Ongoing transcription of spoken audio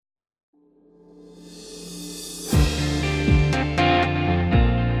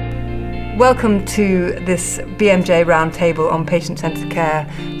Welcome to this BMJ Roundtable on Patient-Centred Care,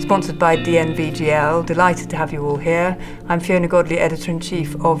 sponsored by DNVGL. Delighted to have you all here. I'm Fiona Godley,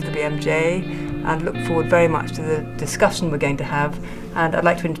 Editor-in-Chief of the BMJ, and look forward very much to the discussion we're going to have. And I'd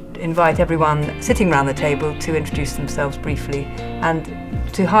like to invite everyone sitting around the table to introduce themselves briefly and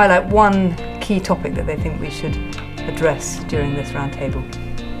to highlight one key topic that they think we should address during this roundtable.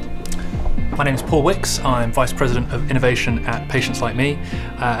 My name is Paul Wicks. I'm Vice President of Innovation at Patients Like Me.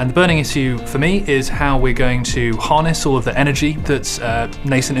 And the burning issue for me is how we're going to harness all of the energy that's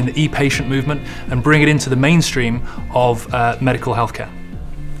nascent in the e-patient movement and bring it into the mainstream of medical healthcare.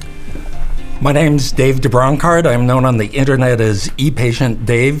 My name's Dave DeBroncard. I'm known on the internet as ePatient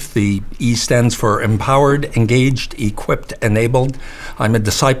Dave. The E stands for Empowered, Engaged, Equipped, Enabled. I'm a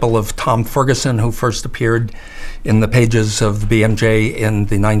disciple of Tom Ferguson, who first appeared in the pages of the BMJ in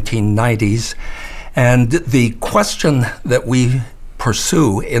the 1990s. And the question that we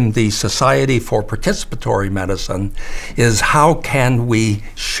pursue in the Society for Participatory Medicine is how can we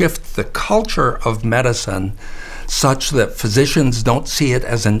shift the culture of medicine such that physicians don't see it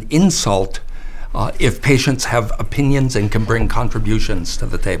as an insult if patients have opinions and can bring contributions to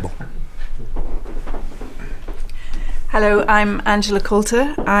the table. Hello, I'm Angela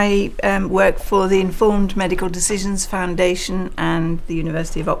Coulter. I work for the Informed Medical Decisions Foundation and the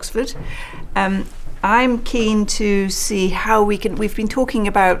University of Oxford. I'm keen to see how we've been talking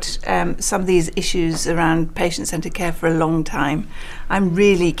about some of these issues around patient-centred care for a long time. I'm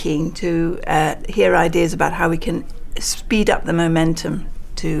really keen to hear ideas about how we can speed up the momentum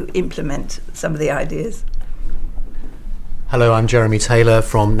to implement some of the ideas. Hello, I'm Jeremy Taylor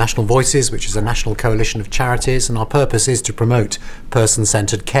from National Voices, which is a national coalition of charities, and our purpose is to promote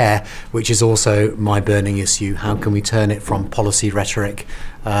person-centred care, which is also my burning issue. How can we turn it from policy rhetoric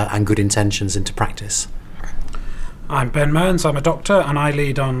and good intentions into practice? I'm Ben Mearns, I'm a doctor, and I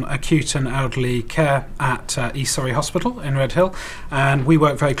lead on acute and elderly care at East Surrey Hospital in Redhill, and we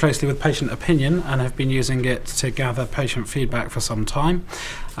work very closely with patient opinion and have been using it to gather patient feedback for some time.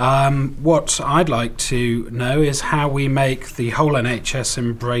 What I'd like to know is how we make the whole NHS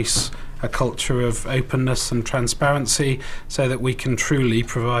embrace a culture of openness and transparency so that we can truly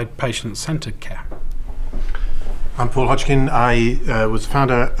provide patient-centred care. I'm Paul Hodgkin. I was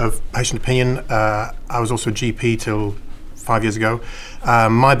founder of Patient Opinion. I was also a GP till 5 years ago.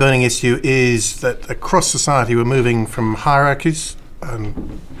 My burning issue is that across society we're moving from hierarchies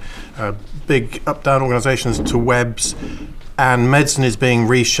and big up-down organisations to webs, and medicine is being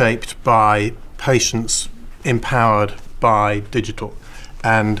reshaped by patients empowered by digital.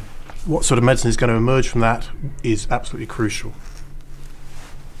 And what sort of medicine is going to emerge from that is absolutely crucial.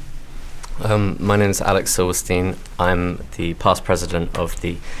 My name is Alex Silverstein. I'm the past president of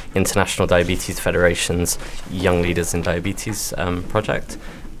the International Diabetes Federation's Young Leaders in Diabetes project.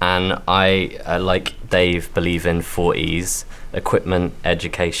 And I, like Dave, believe in 4 E's: equipment,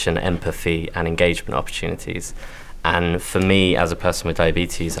 education, empathy, and engagement opportunities. And for me, as a person with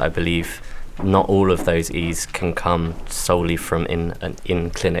diabetes, I believe not all of those E's can come solely from an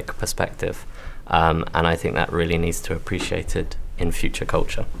in-clinic perspective. And I think that really needs to be appreciated in future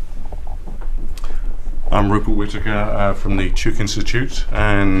culture. I'm Rupert Whittaker from the Tuke Institute,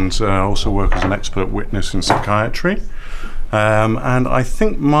 and also work as an expert witness in psychiatry. And I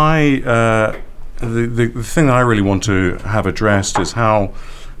think the thing that I really want to have addressed is how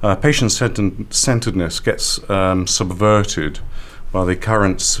patient-centeredness gets subverted by the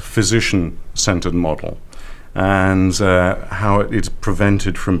current physician-centered model, and how it is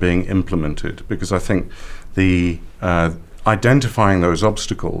prevented from being implemented. Because I think the identifying those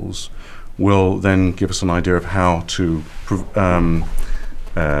obstacles will then give us an idea of how to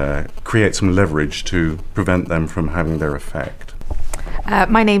create some leverage to prevent them from having their effect.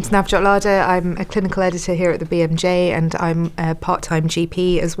 My name's Navjot Lada. I'm a clinical editor here at the BMJ, and I'm a part-time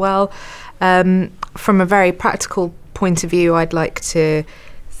GP as well. From a very practical point of view, I'd like to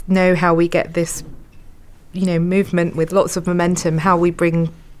know how we get this, movement with lots of momentum, how we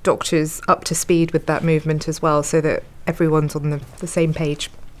bring doctors up to speed with that movement as well, so that everyone's on the same page.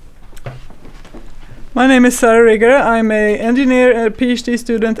 My name is Sarah Rigger. I'm an engineer, a PhD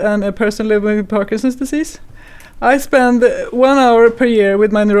student, and a person living with Parkinson's disease. I spend 1 hour per year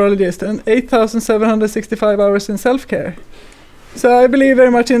with my neurologist and 8,765 hours in self-care. So I believe very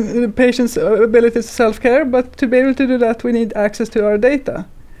much in the patient's ability to self-care, but to be able to do that, we need access to our data.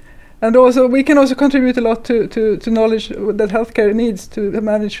 And also, we can also contribute a lot to knowledge that healthcare needs to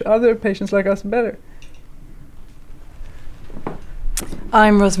manage other patients like us better.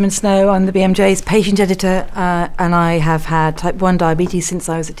 I'm Rosamund Snow. I'm the BMJ's patient editor, and I have had type 1 diabetes since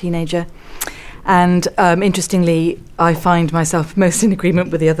I was a teenager. And interestingly, I find myself most in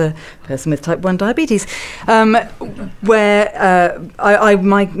agreement with the other person with type 1 diabetes, where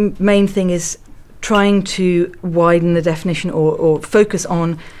my main thing is trying to widen the definition or focus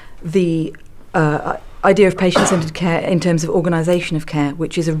on the idea of patient-centred care in terms of organisation of care,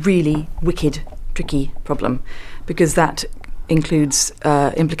 which is a really wicked, tricky problem, because that includes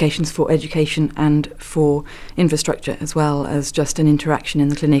implications for education and for infrastructure, as well as just an interaction in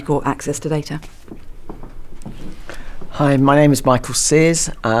the clinic or access to data. Hi, my name is Michael Sears.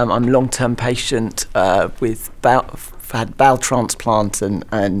 I'm a long-term patient with had bowel transplant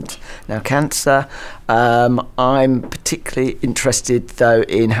and now cancer. I'm particularly interested, though,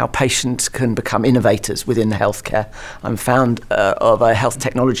 in how patients can become innovators within the healthcare. I'm founder of a health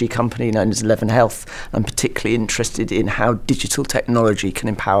technology company known as 11 Health. I'm particularly interested in how digital technology can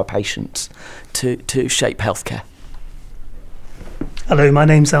empower patients to shape healthcare. Hello, my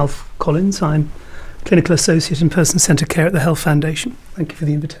name's Alf Collins. I'm Clinical Associate in Person-Centred Care at the Health Foundation. Thank you for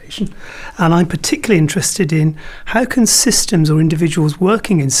the invitation. And I'm particularly interested in how can systems or individuals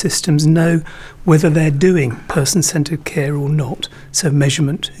working in systems know whether they're doing person-centred care or not. So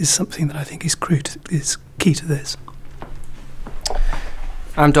measurement is something that I think is key to this.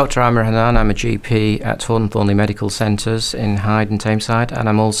 I'm Dr. Amir Hanan. I'm a GP at Horton Thornley Medical Centres in Hyde and Tameside, and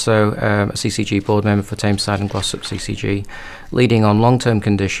I'm also a CCG board member for Tameside and Glossop CCG, leading on long-term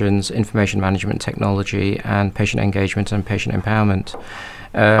conditions, information management technology, and patient engagement and patient empowerment.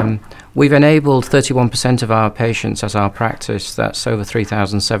 We've enabled 31% of our patients as our practice, that's over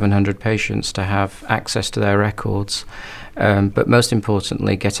 3,700 patients, to have access to their records. But most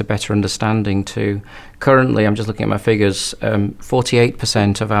importantly, get a better understanding to, currently, I'm just looking at my figures,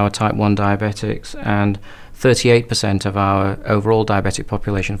 48% of our type 1 diabetics and 38% of our overall diabetic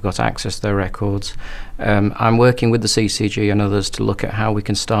population have got access to their records. I'm working with the CCG and others to look at how we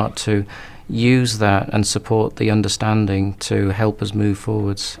can start to use that and support the understanding to help us move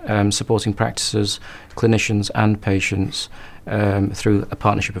forwards, supporting practices, clinicians and patients through a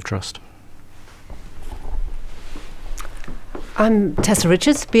partnership of trust. I'm Tessa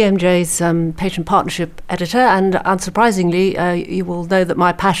Richards, BMJ's Patient Partnership Editor, and unsurprisingly, you will know that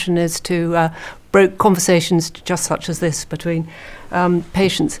my passion is to broker conversations just such as this between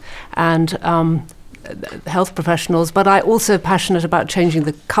patients and health professionals, but I'm also passionate about changing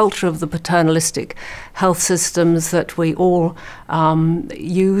the culture of the paternalistic health systems that we all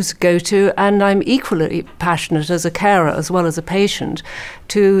go to, and I'm equally passionate as a carer as well as a patient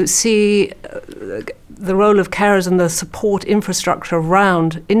to see the role of carers and the support infrastructure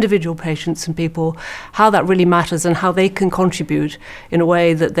around individual patients and people, how that really matters and how they can contribute in a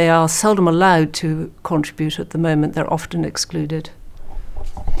way that they are seldom allowed to contribute at the moment. They're often excluded.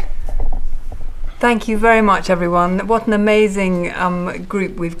 Thank you very much, everyone. What an amazing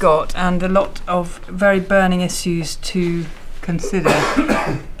group we've got, and a lot of very burning issues to consider.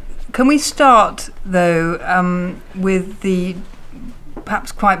 Can we start, though, with the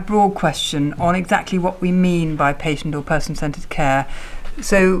perhaps quite broad question on exactly what we mean by patient or person-centred care?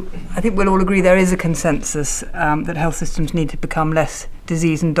 So I think we'll all agree there is a consensus that health systems need to become less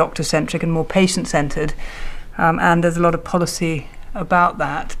disease and doctor-centric and more patient-centred, and there's a lot of policy about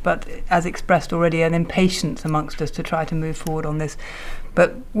that, but as expressed already, an impatience amongst us to try to move forward on this.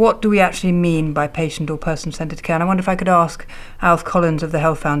 But what do we actually mean by patient or person-centred care? And I wonder if I could ask Alf Collins of the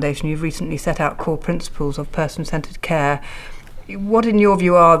Health Foundation, you've recently set out core principles of person-centred care. What, in your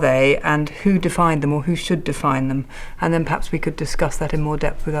view, are they, and who defined them, or who should define them? And then perhaps we could discuss that in more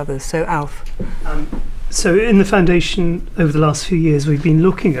depth with others. So, Alf. So in the Foundation, over the last few years, we've been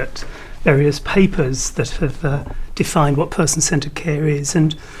looking at various papers that have defined what person-centred care is,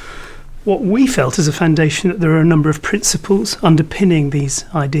 and what we felt as a foundation that there are a number of principles underpinning these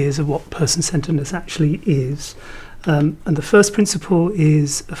ideas of what person-centredness actually is. And the first principle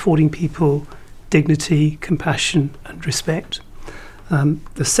is affording people dignity, compassion and respect.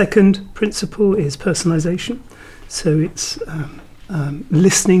 The second principle is personalisation. So it's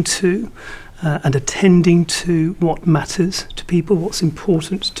listening to and attending to what matters to people, what's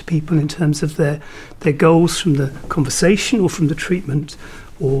important to people in terms of their goals from the conversation or from the treatment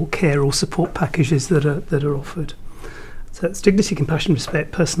or care or support packages that are offered. So it's dignity, compassion,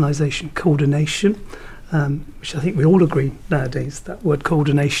 respect, personalisation, coordination, which I think we all agree nowadays that word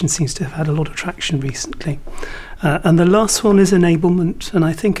coordination seems to have had a lot of traction recently. And the last one is enablement, and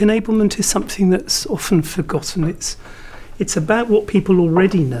I think enablement is something that's often forgotten. It's about what people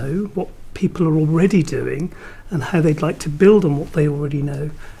already know, what people are already doing, and how they'd like to build on what they already know,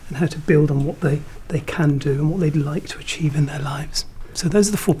 and how to build on what they can do and what they'd like to achieve in their lives. So those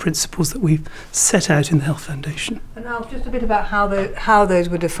are the 4 principles that we've set out in the Health Foundation. And now just a bit about how those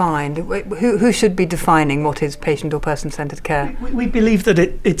were defined. Who should be defining what is patient or person-centred care? We believe that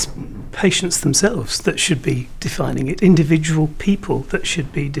it's patients themselves that should be defining it, individual people that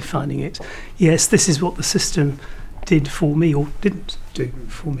should be defining it. Yes, this is what the system did for me or didn't do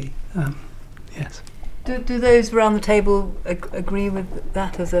for me. Yes. Do those around the table agree with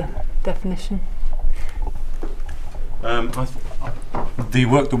that as a definition? The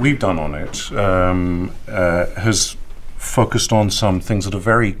work that we've done on it has focused on some things that are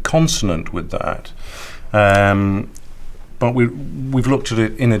very consonant with that. But we've looked at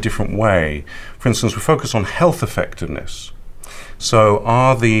it in a different way. For instance, we focus on health effectiveness. So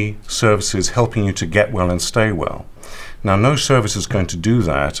are the services helping you to get well and stay well? Now, no service is going to do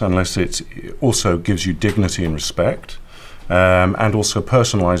that unless it also gives you dignity and respect, and also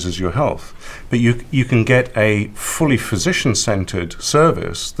personalizes your health. But you can get a fully physician-centered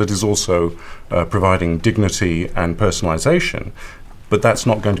service that is also providing dignity and personalization, but that's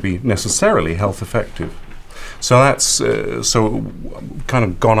not going to be necessarily health effective. So that's kind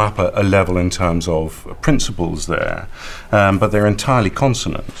of gone up a level in terms of principles there, but they're entirely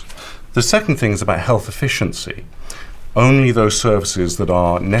consonant. The second thing is about health efficiency. Only those services that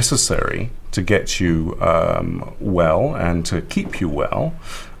are necessary to get you well and to keep you well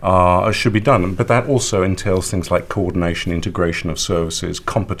should be done. But that also entails things like coordination, integration of services,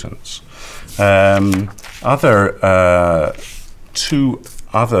 competence. Two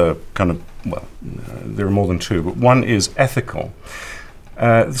other kind of, there are more than 2, but one is ethical.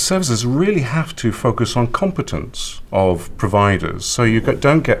 The services really have to focus on competence of providers. So you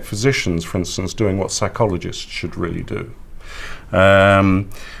don't get physicians, for instance, doing what psychologists should really do. And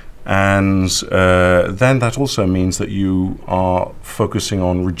then that also means that you are focusing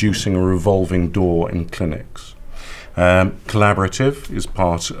on reducing a revolving door in clinics. Collaborative is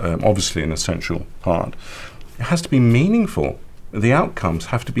part, obviously an essential part. It has to be meaningful. The outcomes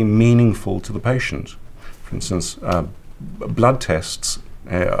have to be meaningful to the patient. For instance, blood tests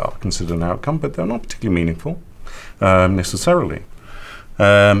are considered an outcome, but they're not particularly meaningful necessarily.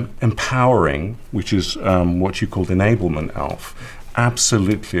 Empowering, which is what you called enablement, Alf,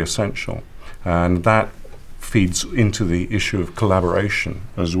 absolutely essential. And that feeds into the issue of collaboration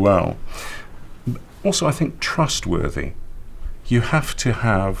as well. Also, I think trustworthy. You have to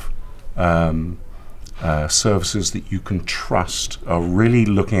have services that you can trust are really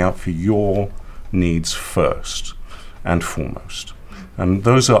looking out for your needs first and foremost. And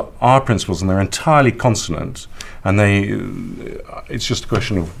those are our principles, and they're entirely consonant, and it's just a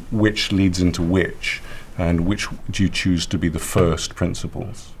question of which leads into which, and which do you choose to be the first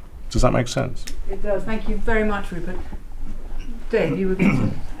principles. Does that make sense? It does. Thank you very much, Rupert. Dave, you were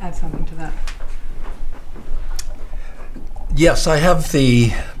going to add something to that. Yes, I have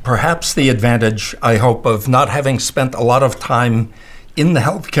perhaps the advantage, I hope, of not having spent a lot of time in the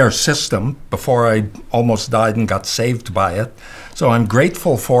healthcare system before I almost died and got saved by it. So I'm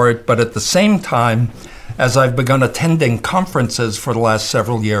grateful for it, but at the same time, as I've begun attending conferences for the last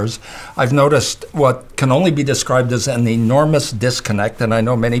several years, I've noticed what can only be described as an enormous disconnect, and I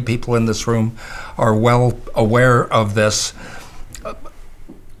know many people in this room are well aware of this.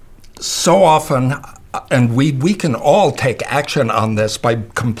 So often, and we can all take action on this by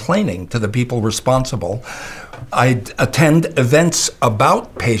complaining to the people responsible. I attend events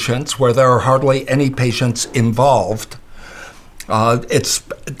about patients where there are hardly any patients involved.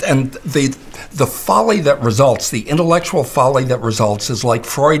 The folly that results, the intellectual folly that results, is like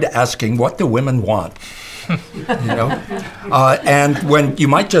Freud asking, "What do women want?" And when you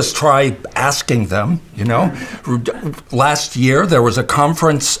might just try asking them, Last year there was a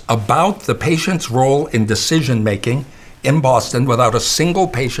conference about the patient's role in decision making in Boston without a single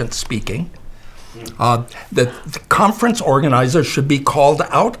patient speaking. The conference organizers should be called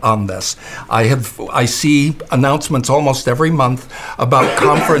out on this. I see announcements almost every month about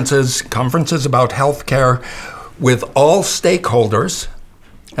conferences about healthcare with all stakeholders,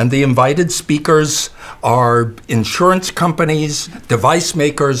 and the invited speakers are insurance companies, device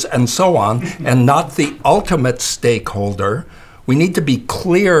makers, and so on, and not the ultimate stakeholder. We need to be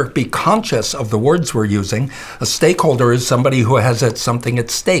clear, be conscious of the words we're using. A stakeholder is somebody who has something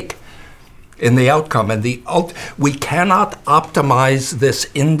at stake in the outcome. And we cannot optimize this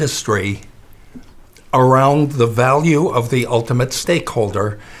industry around the value of the ultimate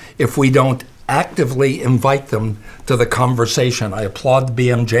stakeholder if we don't actively invite them to the conversation. I applaud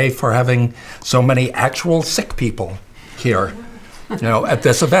BMJ for having so many actual sick people here, at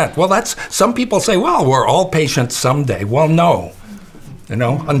this event. Well, some people say, well, we're all patients someday. Well, no.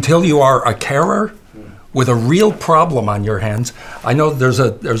 Until you are a carer with a real problem on your hands. I know there's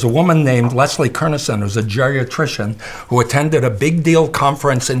a woman named Leslie Kernison, who's a geriatrician, who attended a big deal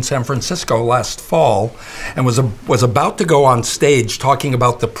conference in San Francisco last fall and was about to go on stage talking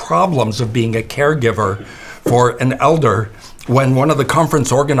about the problems of being a caregiver for an elder when one of the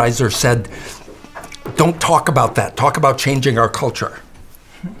conference organizers said, "Don't talk about that, talk about changing our culture."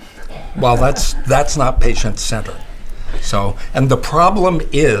 Well, that's not patient-centered. So, and the problem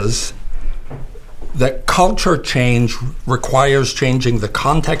is that culture change requires changing the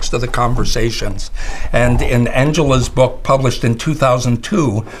context of the conversations. And in Angela's book, published in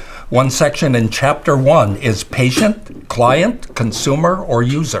 2002, one section in chapter 1 is patient, client, consumer, or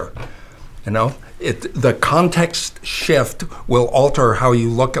user. You know, the context shift will alter how you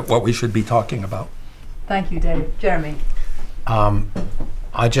look at what we should be talking about. Thank you, Dave. Jeremy.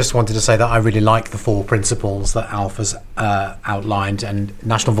 I just wanted to say that I really like the 4 principles that Alf has outlined, and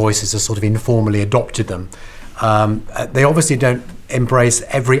National Voices has sort of informally adopted them. They obviously don't embrace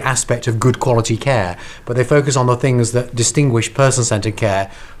every aspect of good quality care, but they focus on the things that distinguish person-centered care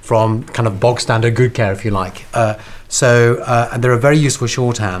from kind of bog standard good care, if you like. And they're a very useful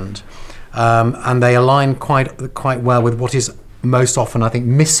shorthand, and they align quite well with what is most often, I think,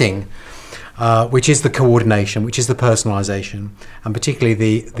 missing, which is the coordination, which is the personalisation, and particularly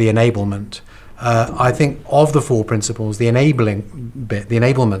the enablement. I think of the 4 principles, the enabling bit, the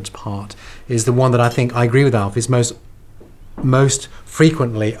enablement part, is the one that I think, I agree with Alf, is most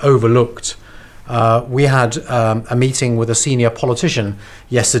frequently overlooked. We had a meeting with a senior politician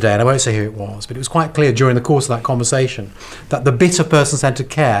yesterday, and I won't say who it was, but it was quite clear during the course of that conversation that the bit of person-centred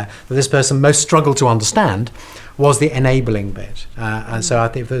care that this person most struggled to understand was the enabling bit. And so I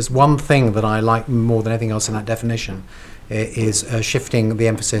think if there's one thing that I like more than anything else in that definition, it is shifting the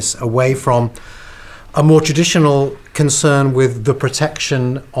emphasis away from a more traditional concern with the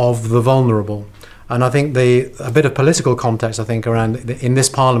protection of the vulnerable. And I think a bit of political context, I think, around in this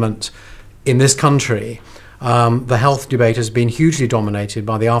parliament, in this country, the health debate has been hugely dominated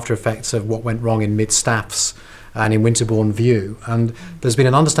by the after effects of what went wrong in Mid-Staffs and in Winterbourne View. And there's been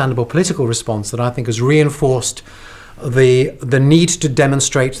an understandable political response that I think has reinforced the need to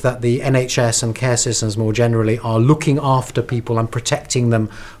demonstrate that the NHS and care systems more generally are looking after people and protecting them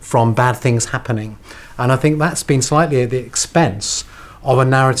from bad things happening. And I think that's been slightly at the expense of a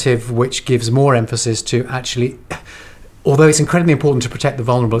narrative which gives more emphasis to actually, although it's incredibly important to protect the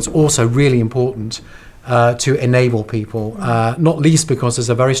vulnerable, it's also really important to enable people, not least because there's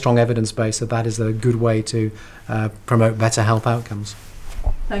a very strong evidence base that is a good way to promote better health outcomes.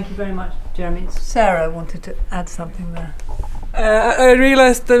 Thank you very much, Jeremy. Sarah wanted to add something there. I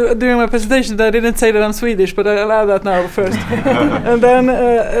realized during my presentation that I didn't say that I'm Swedish, but I'll add that now first. And then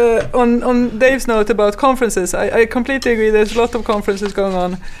on Dave's note about conferences, I completely agree. There's a lot of conferences going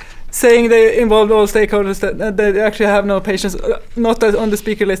on saying they involve all stakeholders, that they actually have no patients, not as on the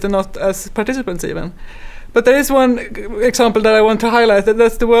speaker list and not as participants even. But there is one example that I want to highlight,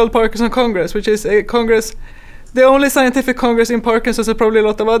 that's the World Parkinson Congress, which is a congress, the only scientific congress in Parkinson's and probably a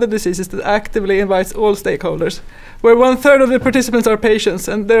lot of other diseases that actively invites all stakeholders, where 1/3 of the participants are patients,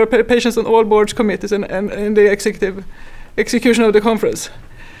 and there are patients on all boards, committees, and in the execution of the conference.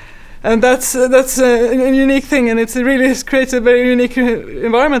 And that's a unique thing, and it really creates a very unique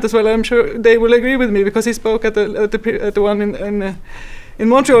environment as well. I'm sure they will agree with me because he spoke at the one in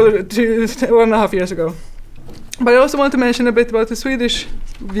Montreal 1.5 years ago. But I also want to mention a bit about the Swedish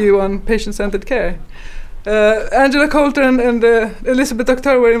view on patient-centered care. Angela Coulter and Elizabeth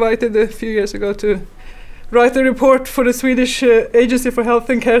Doctor were invited a few years ago to write a report for the Swedish Agency for Health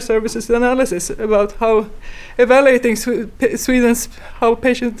and Care Services analysis about how evaluating how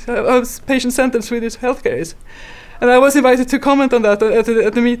patient-centered Swedish healthcare is. And I was invited to comment on that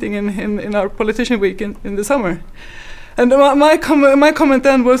at the meeting in our Politician Week in the summer. And my comment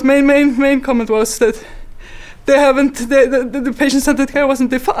then was main comment was that the patient-centered care wasn't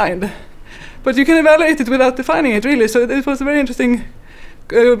defined. But you can evaluate it without defining it, really. So it was a very interesting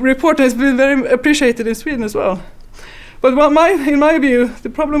report, and it's been very appreciated in Sweden as well. But in my view, the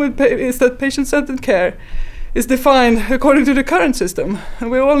problem is that patient-centered care is defined according to the current system. And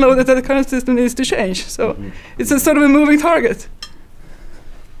we all know that the current system needs to change. So it's a sort of a moving target.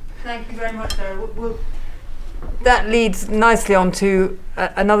 Thank you very much, Sarah. That leads nicely on to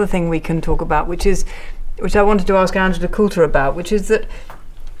another thing we can talk about, which I wanted to ask Angela Coulter about, which is that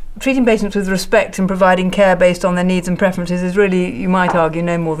treating patients with respect and providing care based on their needs and preferences is really, you might argue,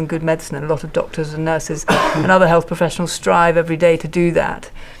 no more than good medicine. And a lot of doctors and nurses and other health professionals strive every day to do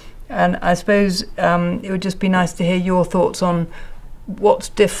that. And I suppose it would just be nice to hear your thoughts on what's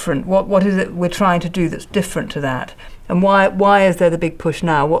different. What is it we're trying to do that's different to that? And why is there the big push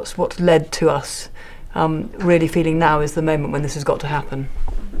now? What's led to us really feeling now is the moment when this has got to happen?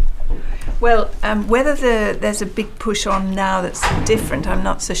 Well, whether there's a big push on now that's different, I'm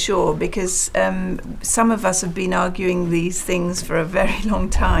not so sure, because some of us have been arguing these things for a very long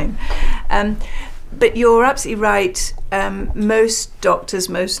time. But you're absolutely right. Most doctors,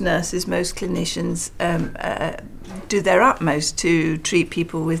 most nurses, most clinicians do their utmost to treat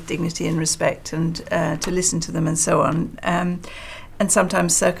people with dignity and respect and to listen to them and so on. And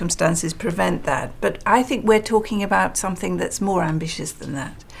sometimes circumstances prevent that. But I think we're talking about something that's more ambitious than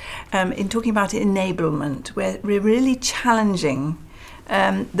that. In talking about enablement, where we're really challenging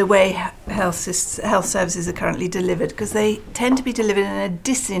the way health services are currently delivered, because they tend to be delivered in a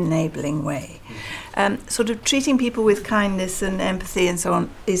disenabling way. Sort of treating people with kindness and empathy and so on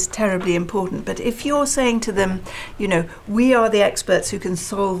is terribly important. But if you're saying to them, we are the experts who can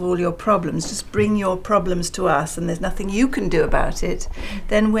solve all your problems, just bring your problems to us and there's nothing you can do about it,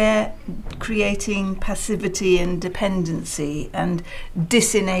 then we're creating passivity and dependency and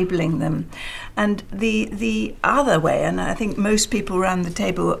disenabling them. And the other way, and I think most people around the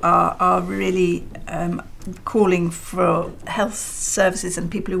table are really calling for health services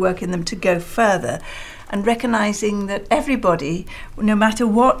and people who work in them to go further, and recognising that everybody, no matter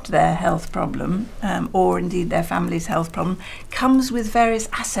what their health problem or indeed their family's health problem, comes with various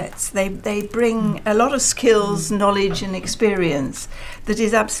assets. They bring a lot of skills, knowledge and experience that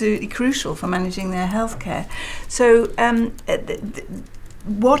is absolutely crucial for managing their healthcare. So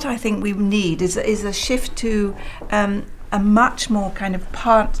what I think we need is a shift to a much more kind of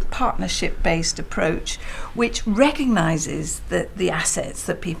partnership-based approach, which recognises the assets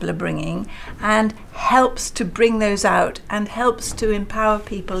that people are bringing and helps to bring those out and helps to empower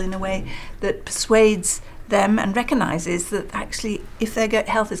people in a way that persuades them and recognises that actually if their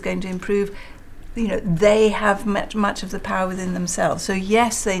health is going to improve, they have much of the power within themselves. So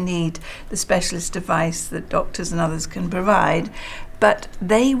yes, they need the specialist advice that doctors and others can provide, but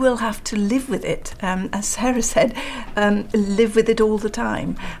they will have to live with it, as Sarah said, live with it all the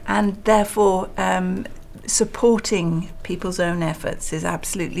time. And therefore, supporting people's own efforts is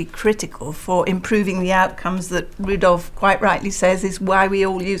absolutely critical for improving the outcomes that Rudolph quite rightly says is why we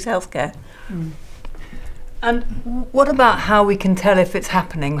all use healthcare. Mm. And what about how we can tell if it's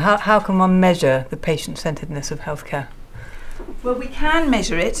happening? How can one measure the patient-centeredness of healthcare? Well, we can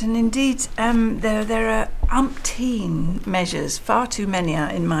measure it, and indeed there are umpteen measures, far too many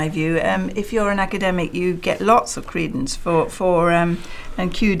in my view. If you're an academic, you get lots of credence for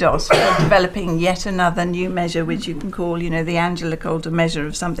and kudos for developing yet another new measure, which you can call, the Angela Coulter measure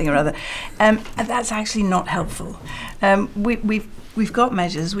of something or other. And that's actually not helpful. We've got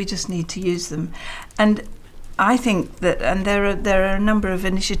measures, we just need to use them. And I think that, and there are a number of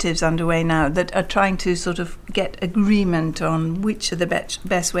initiatives underway now that are trying to sort of get agreement on which are the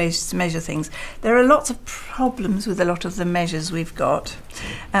best ways to measure things. There are lots of problems with a lot of the measures we've got,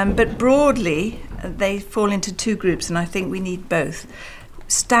 but broadly they fall into two groups, and I think we need both.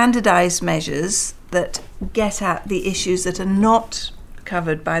 Standardised measures that get at the issues that are not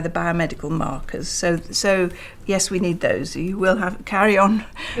covered by the biomedical markers. So yes, we need those. You will carry on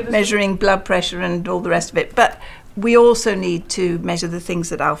measuring blood pressure and all the rest of it, but we also need to measure the things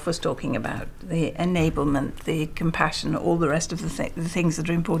that Alf was talking about, the enablement, the compassion, all the rest of the things that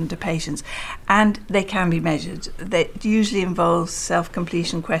are important to patients. And they can be measured. They usually involve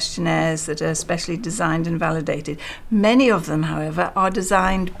self-completion questionnaires that are specially designed and validated. Many of them, however, are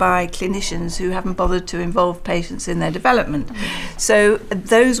designed by clinicians who haven't bothered to involve patients in their development. Mm-hmm. So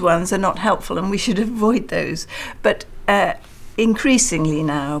those ones are not helpful, and we should avoid those. But increasingly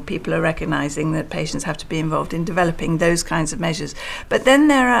now, people are recognising that patients have to be involved in developing those kinds of measures. But then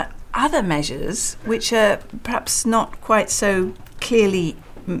there are other measures which are perhaps not quite so clearly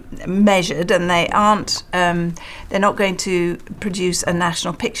measured, and they aren't they're not going to produce a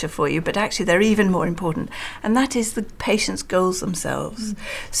national picture for you, but actually they're even more important, and that is the patient's goals themselves.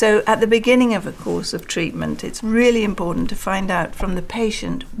 So at the beginning of a course of treatment, it's really important to find out from the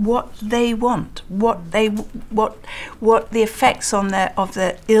patient what they want, what the effects of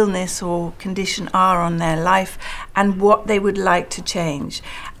their illness or condition are on their life, and what they would like to change,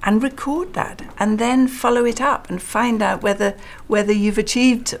 and record that, and then follow it up and find out whether you've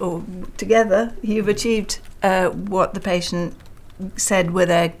achieved, or together you've achieved what the patient said were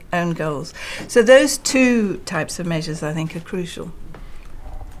their own goals. So those two types of measures, I think, are crucial.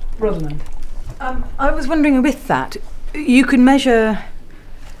 Rosamond? I was wondering, with that, you can measure,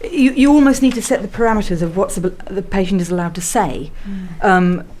 you almost need to set the parameters of what the patient is allowed to say.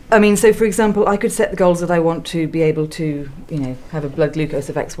 So for example, I could set the goals that I want to be able to, have a blood glucose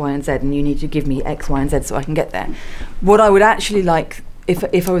of X, Y, and Z, and you need to give me X, Y, and Z so I can get there. What I would actually like,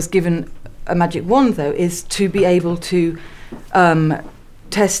 if I was given a magic wand, though, is to be able to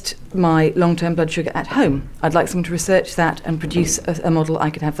test my long-term blood sugar at home. I'd like someone to research that and produce a model. I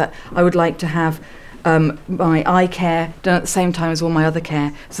could have that. I would like to have my eye care done at the same time as all my other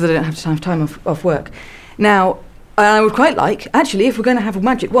care, so that I don't have to have time off work. Now, I would quite like, actually, if we're going to have a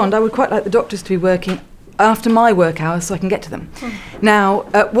magic wand, I would quite like the doctors to be working after my work hours so I can get to them. Now,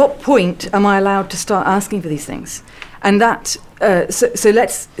 at what point am I allowed to start asking for these things? And that,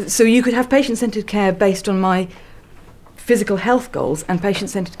 so you could have patient-centred care based on my physical health goals and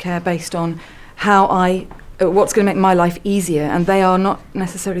patient-centred care based on how what's going to make my life easier, and they are not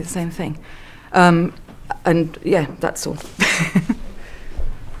necessarily the same thing. And yeah, that's all.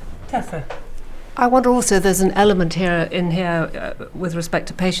 Tessa? I wonder also, there's an element here with respect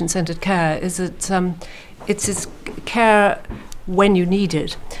to patient-centred care, is that it's care when you need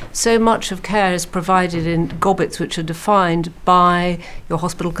it. So much of care is provided in gobbets which are defined by your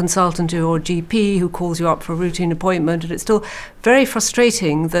hospital consultant or your GP who calls you up for a routine appointment, and it's still very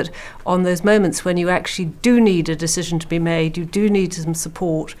frustrating that on those moments when you actually do need a decision to be made, you do need some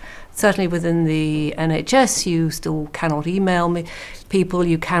support. Certainly within the NHS, you still cannot email people,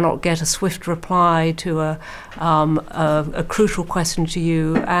 you cannot get a swift reply to a crucial question to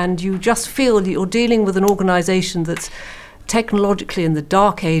you, and you just feel that you're dealing with an organisation that's technologically in the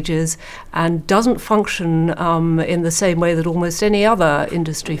dark ages and doesn't function in the same way that almost any other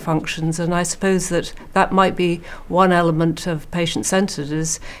industry functions. And I suppose that might be one element of patient-centred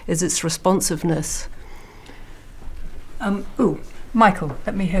is its responsiveness. Michael,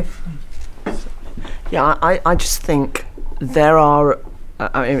 let me hear from... Yeah, I just think there are,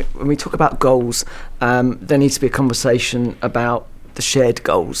 when we talk about goals, there needs to be a conversation about the shared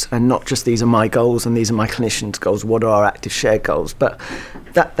goals, and not just these are my goals and these are my clinicians' goals. What are our active shared goals? But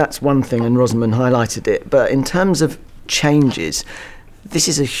that's one thing, and Rosamund highlighted it. But in terms of changes, this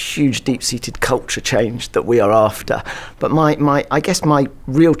is a huge deep-seated culture change that we are after. But I guess my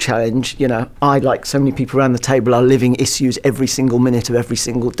real challenge, I, like so many people around the table, are living issues every single minute of every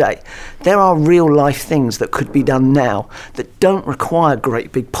single day. There are real-life things that could be done now that don't require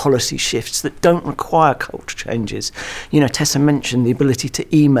great big policy shifts, that don't require culture changes. Tessa mentioned the ability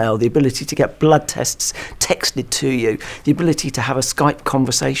to email, the ability to get blood tests texted to you, the ability to have a Skype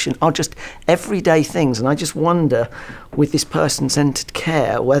conversation are just everyday things. And I just wonder, with this person-centred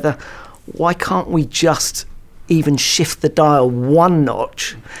care, why can't we just even shift the dial one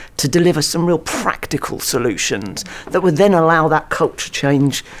notch to deliver some real practical solutions that would then allow that culture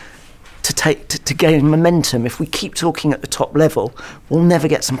change to gain momentum? If we keep talking at the top level, we'll never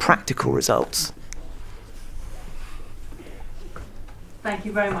get some practical results. Thank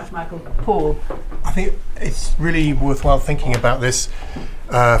you very much, Michael. Paul? I think it's really worthwhile thinking about this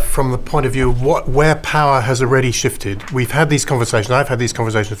from the point of view of where power has already shifted. We've had these conversations, I've had these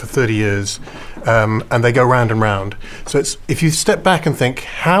conversations for 30 years, and they go round and round. So if you step back and think,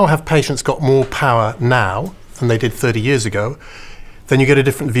 how have patients got more power now than they did 30 years ago, then you get a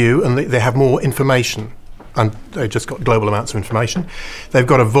different view, and they have more information. And they've just got global amounts of information. They've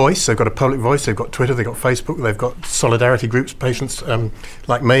got a voice, they've got a public voice, they've got Twitter, they've got Facebook, they've got solidarity groups, patients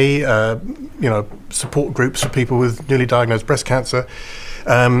like me, support groups for people with newly diagnosed breast cancer.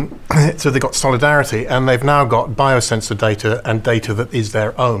 So they've got solidarity, and they've now got biosensor data and data that is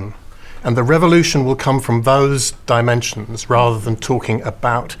their own. And the revolution will come from those dimensions rather than talking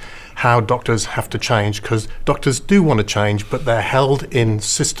about how doctors have to change, because doctors do want to change, but they're held in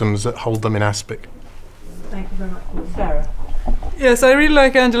systems that hold them in aspic. Thank you very much, Sarah. Yes, I really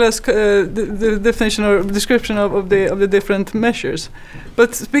like Angela's the definition or description of the different measures.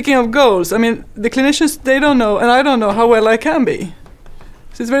 But speaking of goals, the clinicians, they don't know, and I don't know how well I can be.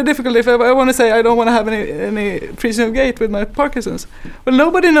 So it's very difficult if I want to say I don't want to have any freezing of gait with my Parkinson's. Well,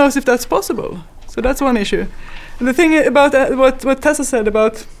 nobody knows if that's possible. So that's one issue. And the thing about what Tessa said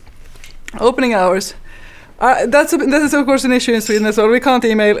about opening hours, that is of course an issue in Sweden as well. We can't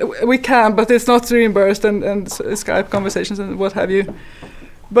email. We can, but it's not reimbursed, and Skype conversations and what have you.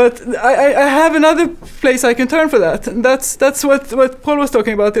 But I have another place I can turn for that. And that's what Paul was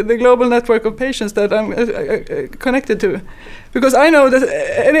talking about, the global network of patients that I'm connected to. Because I know that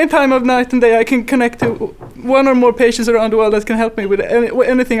any time of night and day I can connect to one or more patients around the world that can help me with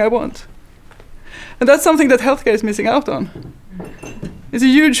anything I want. And that's something that healthcare is missing out on. It's a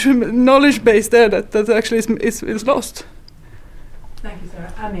huge knowledge base there that actually is lost. Thank you,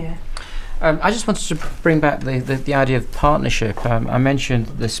 Sarah. Amir? I just wanted to bring back the idea of partnership. I mentioned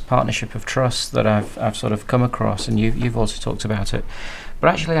this partnership of trust that I've sort of come across, and you've also talked about it. But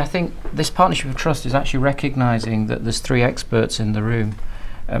actually, I think this partnership of trust is actually recognising that there's three experts in the room.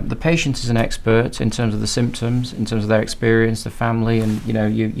 The patient is an expert in terms of the symptoms, in terms of their experience, the family, and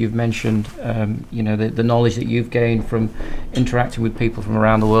you've mentioned the knowledge that you've gained from interacting with people from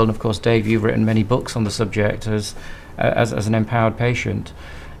around the world. And of course, Dave, you've written many books on the subject as an empowered patient.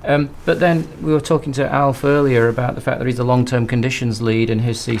 But then we were talking to Alf earlier about the fact that he's the long-term conditions lead in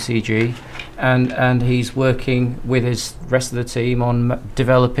his CCG, and he's working with his rest of the team on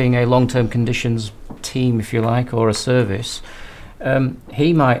developing a long-term conditions team, if you like, or a service.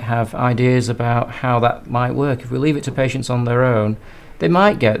 He might have ideas about how that might work. If we leave it to patients on their own, they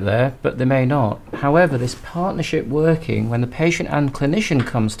might get there, but they may not. However, this partnership working when the patient and clinician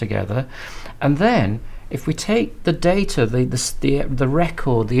comes together, and then if we take the data, the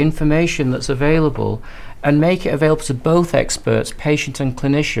record, the information that's available, and make it available to both experts, patient and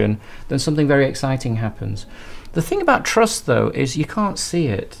clinician, then something very exciting happens. The thing about trust, though, is you can't see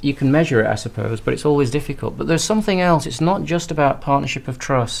it. You can measure it, I suppose, but it's always difficult. But there's something else. It's not just about partnership of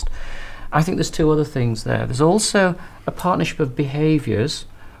trust. I think there's two other things there. There's also a partnership of behaviours,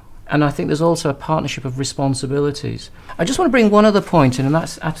 and I think there's also a partnership of responsibilities. I just want to bring one other point in, and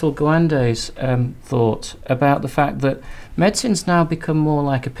that's Atul Gawande's thought about the fact that medicine's now become more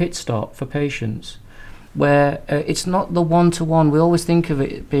like a pit stop for patients, where it's not the one-to-one. We always think of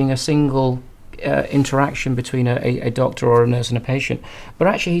it being a single interaction between a doctor or a nurse and a patient, but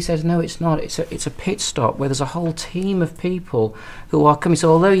actually he says no, it's not. It's a pit stop where there's a whole team of people who are coming.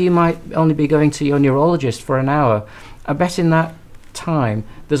 So although you might only be going to your neurologist for an hour, I bet in that time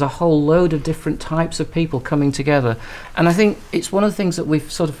there's a whole load of different types of people coming together. And I think it's one of the things that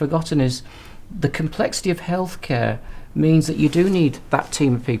we've sort of forgotten is the complexity of healthcare means that you do need that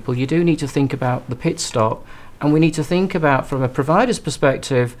team of people. You do need to think about the pit stop, and we need to think about, from a provider's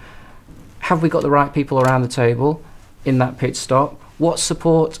perspective, have we got the right people around the table in that pit stop? What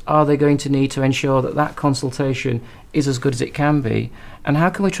support are they going to need to ensure that that consultation is as good as it can be? And how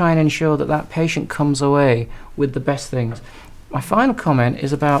can we try and ensure that that patient comes away with the best things? My final comment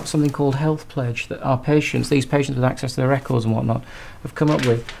is about something called Health Pledge that our patients, these patients with access to their records and whatnot, have come up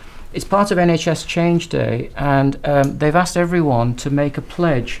with. It's part of NHS Change Day, and they've asked everyone to make a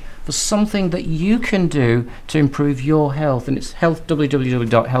pledge for something that you can do to improve your health, and it's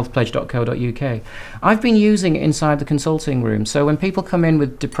www.healthpledge.co.uk. I've been using it inside the consulting room, so when people come in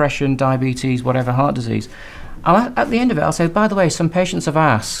with depression, diabetes, whatever, heart disease, at the end of it I'll say, by the way, some patients have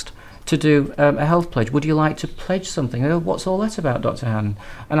asked to do a health pledge. Would you like to pledge something? They go, what's all that about, Dr. Hannon?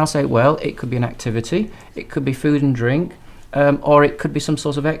 And I'll say, well, it could be an activity, it could be food and drink, or it could be some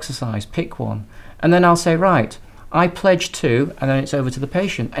sort of exercise. Pick one. And then I'll say, right, I pledge to, and then it's over to the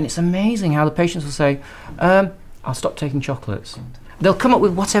patient. And it's amazing how the patients will say, I'll stop taking chocolates. They'll come up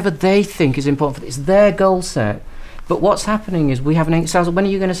with whatever they think is important. It's their goal set. But what's happening is we have an exercise. When are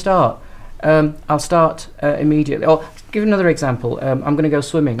you going to start? I'll start immediately. Or give another example. I'm going to go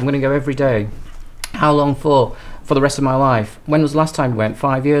swimming. I'm going to go every day. How long for? For the rest of my life. When was the last time you went?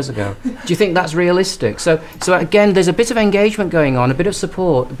 5 years ago. Do you think that's realistic? So again, there's a bit of engagement going on, a bit of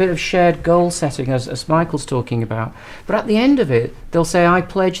support, a bit of shared goal setting, as Michael's talking about. But at the end of it, they'll say, I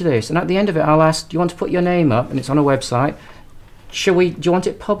pledge this. And at the end of it, I'll ask, do you want to put your name up? And it's on a website. Do you want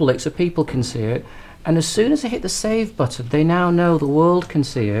it public so people can see it? And as soon as they hit the save button, they now know the world can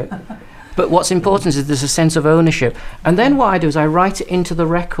see it. But what's important is there's a sense of ownership. And then what I do is I write it into the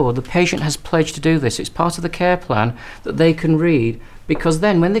record. The patient has pledged to do this. It's part of the care plan that they can read. Because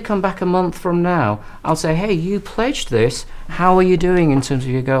then when they come back a month from now, I'll say, hey, you pledged this. How are you doing in terms of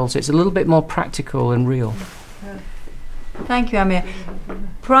your goals? It's a little bit more practical and real. Thank you, Amir.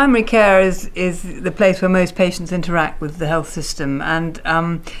 Primary care is the place where most patients interact with the health system. And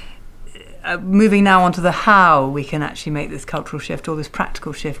moving now on to the how we can actually make this cultural shift or this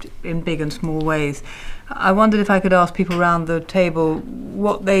practical shift in big and small ways. I wondered if I could ask people around the table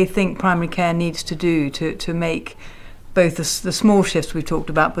what they think primary care needs to do to make both the small shifts we've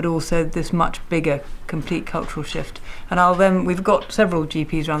talked about, but also this much bigger, complete cultural shift. And we've got several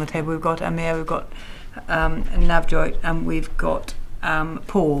GPs around the table. We've got Amir, we've got Navjot, and we've got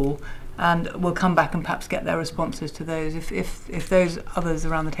Paul. And we'll come back and perhaps get their responses to those. If those others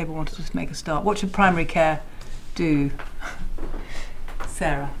around the table want to just make a start. What should primary care do?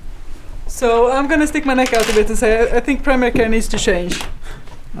 Sarah. So I'm going to stick my neck out a bit and say I think primary care needs to change.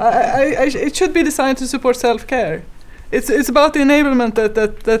 It should be designed to support self-care. It's about the enablement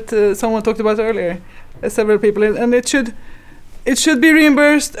that someone talked about earlier, several people, and it should be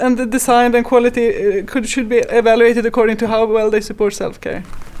reimbursed, and the design and quality should be evaluated according to how well they support self-care.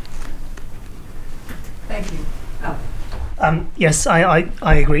 Thank you. Yes, I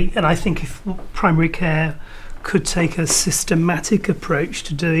agree. And I think if primary care could take a systematic approach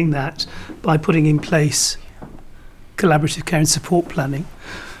to doing that by putting in place collaborative care and support planning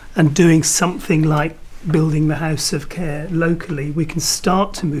and doing something like building the house of care locally, we can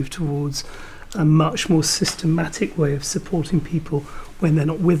start to move towards a much more systematic way of supporting people when they're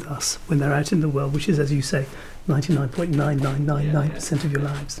not with us, when they're out in the world, which is, as you say, 99.9999% of your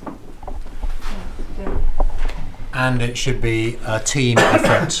lives. And it should be a team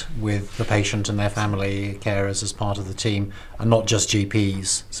effort with the patient and their family carers as part of the team, and not just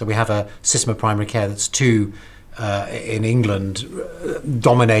GPs. So we have a system of primary care that's in England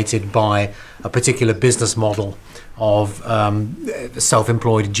dominated by a particular business model of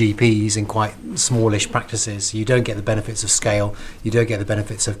self-employed GPs in quite smallish practices. You don't get the benefits of scale, you don't get the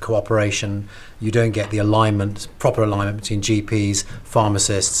benefits of cooperation, you don't get the proper alignment between GPs,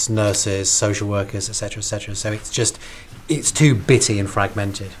 pharmacists, nurses, social workers, etc., etc. So it's too bitty and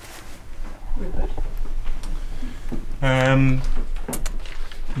fragmented.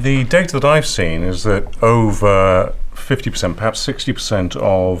 The data that I've seen is that over 50%, perhaps 60%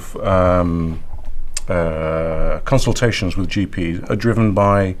 of consultations with GPs are driven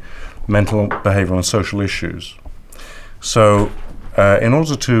by mental, behavioural and social issues. So in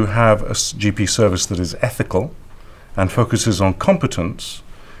order to have a GP service that is ethical and focuses on competence,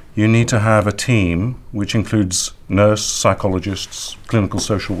 you need to have a team which includes nurse, psychologists, clinical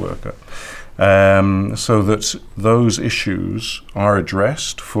social worker, so that those issues are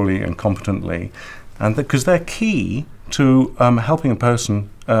addressed fully and competently, and because they're key to helping a person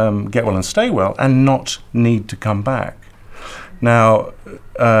get well and stay well and not need to come back. Now,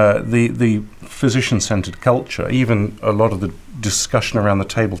 the physician-centered culture, even a lot of the discussion around the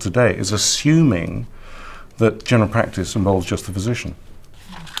table today, is assuming that general practice involves just the physician.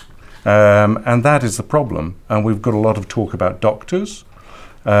 And that is the problem. And we've got a lot of talk about doctors.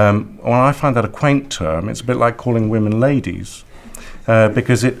 When I find that a quaint term, it's a bit like calling women ladies,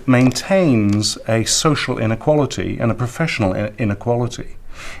 because it maintains a social inequality and a professional inequality,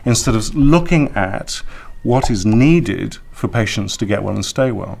 instead of looking at what is needed for patients to get well and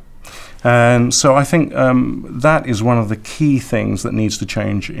stay well. And so I think that is one of the key things that needs to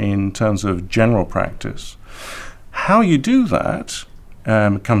change in terms of general practice. How you do that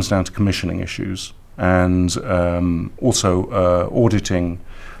comes down to commissioning issues and also auditing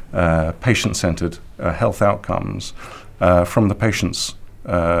patient-centered health outcomes from the patient's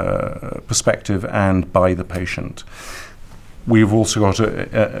perspective and by the patient. We've also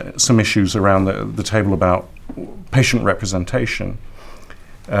got some issues around the table about patient representation.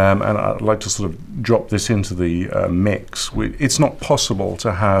 And I'd like to sort of drop this into the mix. It's not possible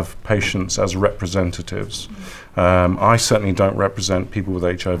to have patients as representatives. I certainly don't represent people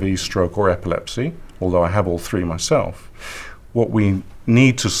with HIV, stroke or epilepsy, although I have all three myself. What we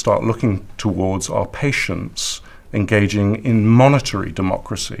need to start looking towards are patients engaging in monitory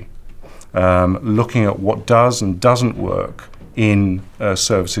democracy, looking at what does and doesn't work in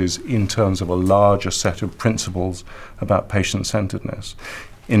services in terms of a larger set of principles about patient-centeredness.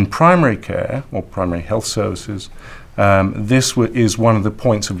 In primary care or primary health services, this is one of the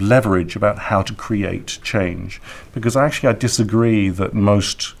points of leverage about how to create change, because I disagree that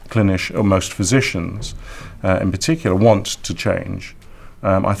most clinicians or most physicians in particular want to change.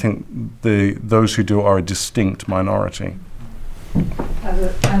 I think those who do are a distinct minority. As a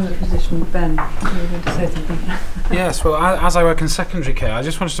physician, Ben, you were going to say something. Yes, well, as I work in secondary care, I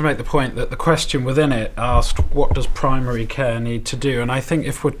just wanted to make the point that the question within it asked, what does primary care need to do? And I think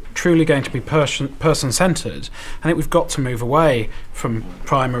if we're truly going to be person-centred, I think we've got to move away from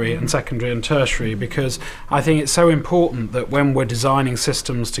primary and secondary and tertiary, because I think it's so important that when we're designing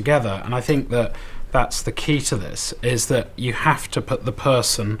systems together, and I think that that's the key to this, is that you have to put the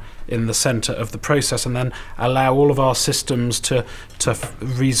person in the centre of the process and then allow all of our systems to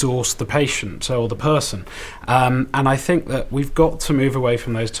resource the patient or the person. And I think that we've got to move away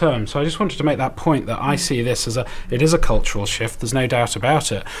from those terms. So I just wanted to make that point that I see this as it is a cultural shift, there's no doubt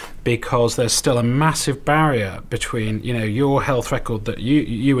about it, because there's still a massive barrier between, your health record that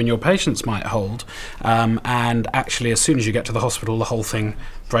you and your patients might hold, and actually as soon as you get to the hospital, the whole thing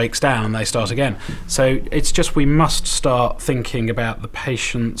breaks down and they start again. So it's just, we must start thinking about the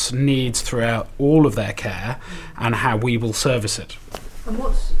patient's needs throughout all of their care and how we will service it. And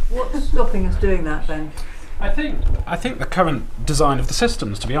what's stopping us doing that then? I think the current design of the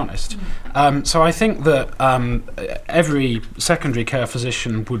systems, to be honest. So I think that every secondary care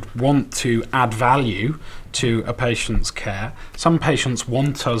physician would want to add value to a patient's care. Some patients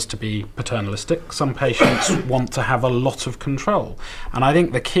want us to be paternalistic. Some patients want to have a lot of control. And I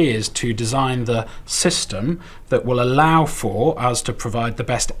think the key is to design the system that will allow for us to provide the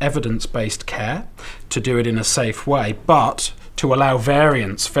best evidence-based care, to do it in a safe way, but to allow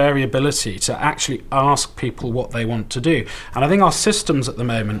variability, to actually ask people what they want to do. And I think our systems at the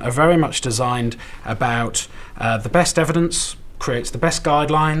moment are very much designed about the best evidence creates the best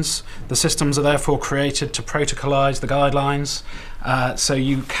guidelines. The systems are therefore created to protocolise the guidelines. So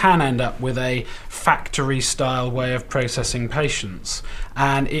you can end up with a factory-style way of processing patients,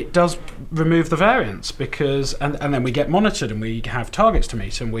 and it does remove the variance because, and then we get monitored and we have targets to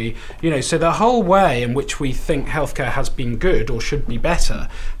meet, and we, so the whole way in which we think healthcare has been good or should be better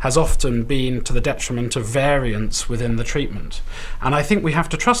has often been to the detriment of variance within the treatment. And I think we have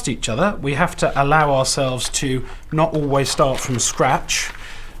to trust each other. We have to allow ourselves to not always start from scratch.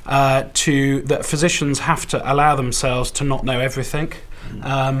 That physicians have to allow themselves to not know everything,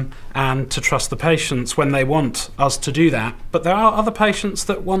 and to trust the patients when they want us to do that. But there are other patients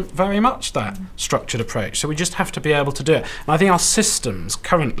that want very much that structured approach, so we just have to be able to do it. And I think our systems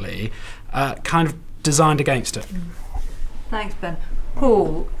currently kind of designed against it. Thanks, Ben.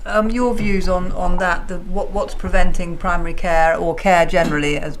 Paul, your views on that, what's preventing primary care or care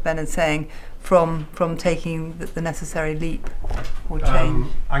generally, as Ben is saying, from taking the necessary leap or change?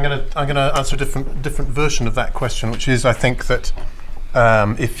 I'm going to answer a different version of that question, which is I think that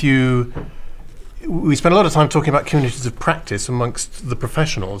we spend a lot of time talking about communities of practice amongst the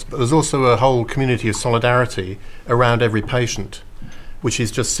professionals, but there's also a whole community of solidarity around every patient, which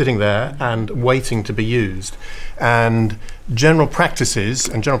is just sitting there and waiting to be used. And general practices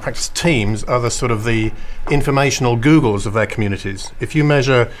and general practice teams are the sort of the informational Googles of their communities. If you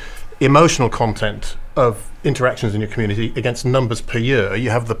measure emotional content of interactions in your community against numbers per year,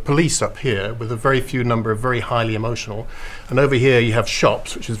 you have the police up here with a very few number of very highly emotional, and over here you have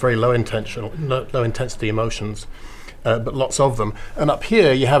shops, which is very low intensity emotions, but lots of them. And up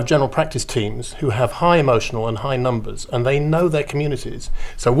here you have general practice teams who have high emotional and high numbers, and they know their communities.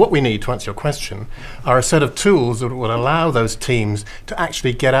 So what we need, to answer your question, are a set of tools that will allow those teams to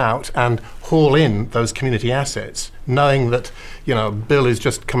actually get out and haul in those community assets, knowing that, Bill has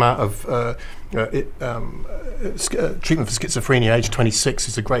just come out of treatment for schizophrenia, age 26,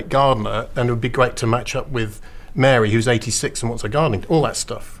 is a great gardener, and it would be great to match up with Mary, who's 86 and wants a gardening, all that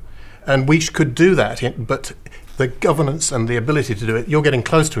stuff. And we could do that, but the governance and the ability to do it, you're getting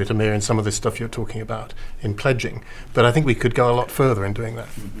close to it, Amir, in some of this stuff you're talking about in pledging, but I think we could go a lot further in doing that.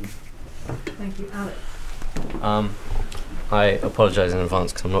 Thank you. Alex? I apologise in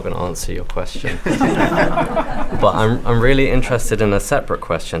advance because I'm not going to answer your question. But I'm really interested in a separate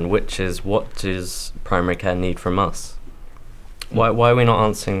question, which is, what does primary care need from us? Why are we not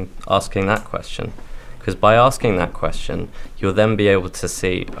asking that question? Because by asking that question, you'll then be able to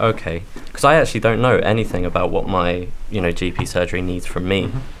see, okay, because I actually don't know anything about what my GP surgery needs from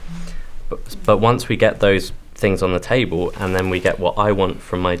me. But once we get those things on the table, and then we get what I want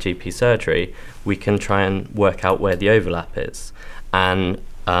from my GP surgery, we can try and work out where the overlap is. And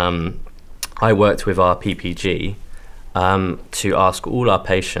I worked with our PPG to ask all our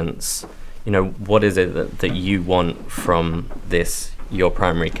patients, what is it that you want from your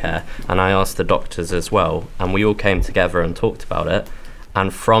primary care? And I asked the doctors as well, and we all came together and talked about it.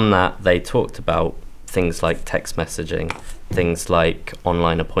 And from that, they talked about things like text messaging, things like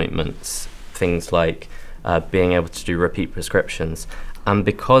online appointments, things like being able to do repeat prescriptions. And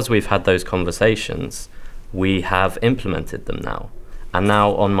because we've had those conversations, we have implemented them now. And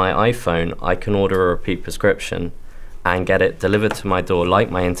now on my iPhone, I can order a repeat prescription and get it delivered to my door,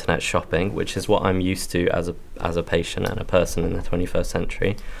 like my internet shopping, which is what I'm used to as a patient and a person in the 21st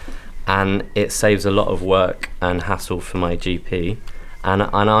century. And it saves a lot of work and hassle for my GP. And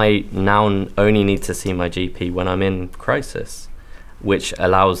I now only need to see my GP when I'm in crisis, which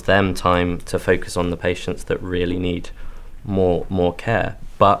allows them time to focus on the patients that really need more care.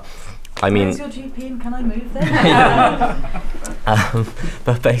 But I mean, where's your GP and can I move there?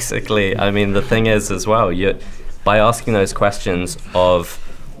 But basically, I mean, the thing is as well, by asking those questions of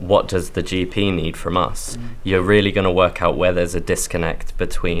what does the GP need from us, you're really going to work out where there's a disconnect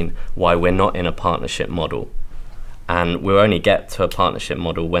between why we're not in a partnership model. And we'll only get to a partnership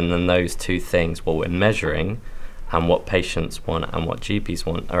model when then those two things, what we're measuring and what patients want and what GPs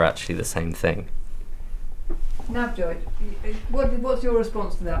want, are actually the same thing. Navjoy, what's your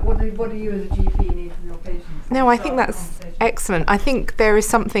response to that? What do you as a GP need from your patients? No, I think that's excellent. I think there is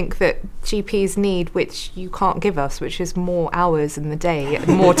something that GPs need which you can't give us, which is more hours in the day,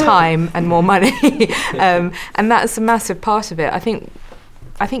 more time and more money. And that's a massive part of it. I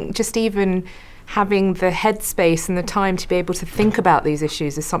think just even having the headspace and the time to be able to think about these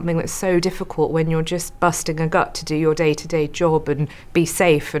issues is something that's so difficult when you're just busting a gut to do your day-to-day job and be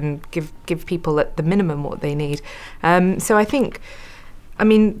safe and give people at the minimum what they need. So I think I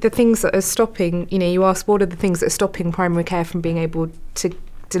mean, the things that are stopping, you asked what are the things that are stopping primary care from being able to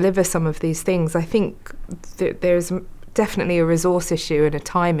deliver some of these things. I think that there's definitely a resource issue and a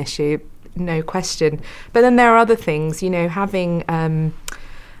time issue, no question. But then there are other things, having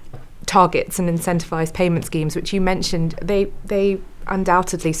targets and incentivized payment schemes, which you mentioned, they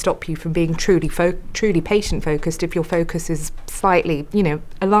undoubtedly stop you from being truly patient focused if your focus is slightly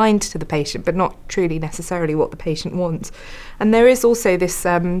aligned to the patient but not truly necessarily what the patient wants. And there is also this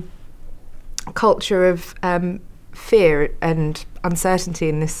culture of fear and uncertainty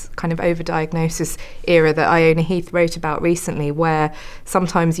in this kind of overdiagnosis era that Iona Heath wrote about recently, where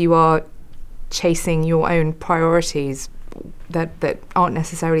sometimes you are chasing your own priorities that aren't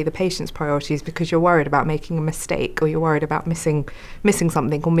necessarily the patient's priorities because you're worried about making a mistake or you're worried about missing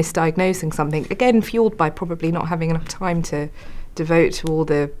something or misdiagnosing something, again fueled by probably not having enough time to devote to all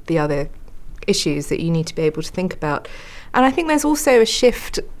the other issues that you need to be able to think about. And I think there's also a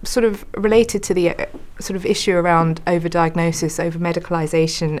shift sort of related to the sort of issue around overdiagnosis,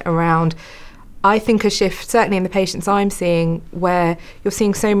 over-medicalisation, around, I think, a shift, certainly in the patients I'm seeing, where you're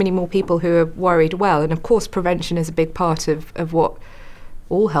seeing so many more people who are worried well. And of course, prevention is a big part of what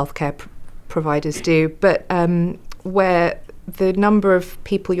all healthcare providers do, but where the number of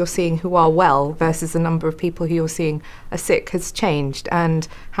people you're seeing who are well versus the number of people who you're seeing are sick has changed, and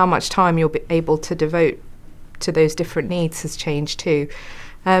how much time you're able to devote to those different needs has changed too.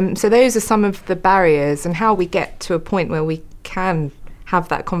 So those are some of the barriers, and how we get to a point where we can have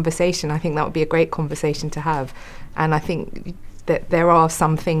that conversation. I think that would be a great conversation to have, and I think that there are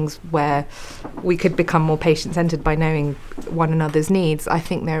some things where we could become more patient-centred by knowing one another's needs. I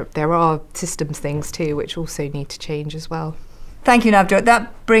think there are systems things too which also need to change as well. Thank you, Navjot.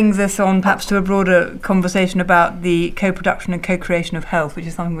 That brings us on perhaps to a broader conversation about the co-production and co-creation of health, which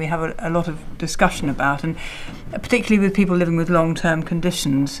is something we have a lot of discussion about, and particularly with people living with long-term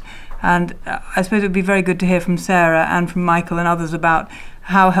conditions. And I suppose it would be very good to hear from Sarah and from Michael and others about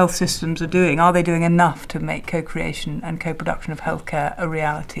how health systems are doing. Are they doing enough to make co-creation and co-production of healthcare a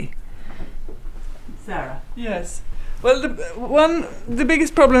reality? Sarah? Yes. Well, the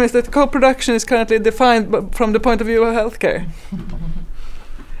biggest problem is that co-production is currently defined from the point of view of healthcare.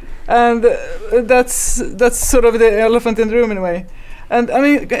 And that's sort of the elephant in the room in a way. And I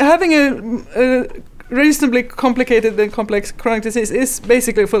mean, having a reasonably complicated and complex chronic disease is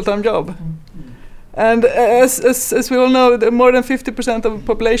basically a full-time job. And as we all know, more than 50% of the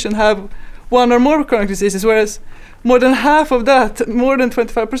population have one or more chronic diseases, whereas more than half of that, more than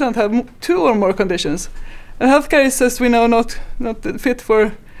 25%, have two or more conditions. And healthcare is, as we know, not fit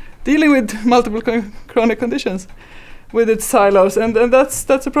for dealing with multiple chronic conditions with its silos, and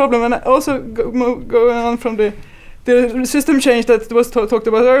that's a problem. And also going on from the system change that was talked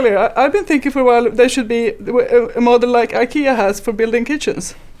about earlier, I've been thinking for a while there should be a model like IKEA has for building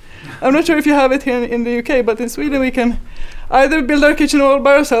kitchens. I'm not sure if you have it here in the UK, but in Sweden we can either build our kitchen all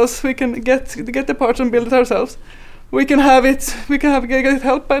by ourselves, we can get the parts and build it ourselves. We can get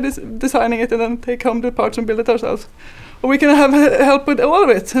help by designing it and then take home the parts and build it ourselves. Or we can have help with all of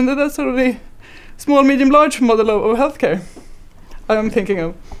it, and that's sort of the small, medium, large model of healthcare I'm thinking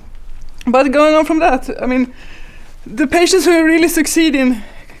of. But going on from that, I mean, the patients who really succeed in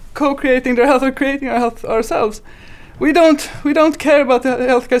co-creating their health or creating our health ourselves, we don't care about the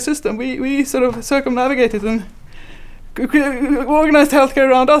healthcare system. We sort of circumnavigate it and organize healthcare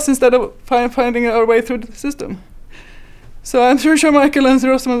around us instead of finding our way through the system. So I'm sure Michael and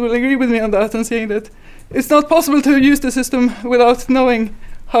Rosamund will agree with me on that and saying that it's not possible to use the system without knowing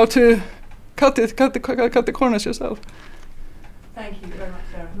how to cut the corners yourself. Thank you very much,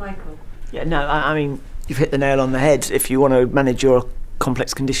 Sarah. Michael? Yeah, no, I mean, you've hit the nail on the head. If you want to manage your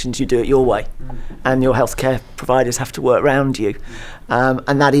complex conditions, you do it your way, and your healthcare providers have to work around you,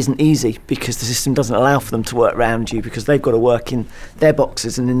 and that isn't easy because the system doesn't allow for them to work around you because they've got to work in their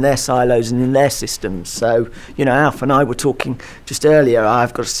boxes and in their silos and in their systems. So, Alf and I were talking just earlier.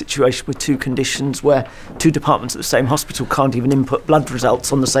 I've got a situation with two conditions where two departments at the same hospital can't even input blood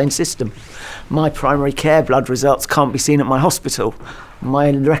results on the same system. My primary care blood results can't be seen at my hospital.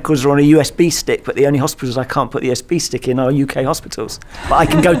 My records are on a USB stick, but the only hospitals I can't put the USB stick in are UK hospitals. But I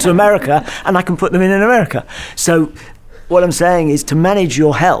can go to America and I can put them in America. So what I'm saying is to manage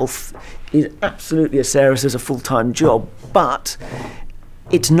your health is absolutely, as Sarah says, a full-time job, but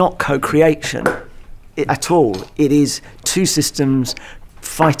it's not co-creation at all. It is two systems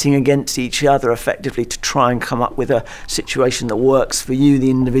fighting against each other effectively to try and come up with a situation that works for you, the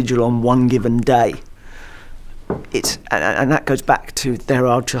individual, on one given day. And that goes back to there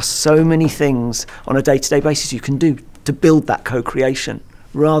are just so many things on a day-to-day basis you can do to build that co-creation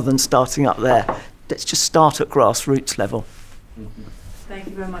rather than starting up there. Let's just start at grassroots level. Thank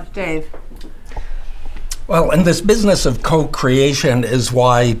you very much. Dave? Well, and this business of co-creation is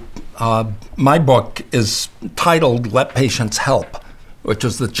why my book is titled Let Patients Help, which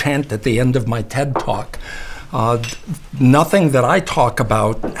is the chant at the end of my TED Talk. Nothing that I talk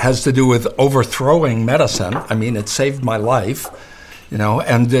about has to do with overthrowing medicine. I mean, it saved my life,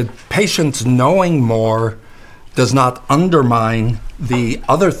 and the patients knowing more does not undermine the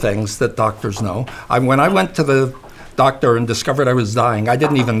other things that doctors know. When I went to the doctor and discovered I was dying, I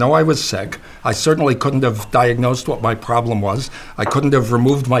didn't even know I was sick. I certainly couldn't have diagnosed what my problem was. I couldn't have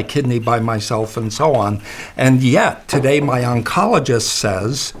removed my kidney by myself and so on. And yet, today my oncologist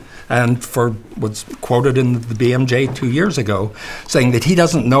says, and was quoted in the BMJ 2 years ago, saying that he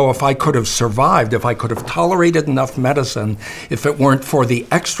doesn't know if I could have survived, if I could have tolerated enough medicine, if it weren't for the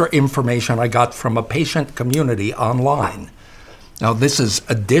extra information I got from a patient community online. Now, this is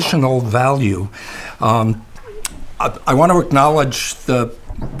additional value. I want to acknowledge the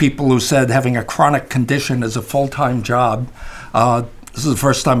people who said having a chronic condition is a full-time job. This is the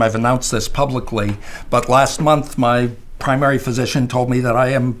first time I've announced this publicly, but last month my primary physician told me that I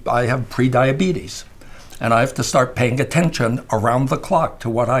have prediabetes, and I have to start paying attention around the clock to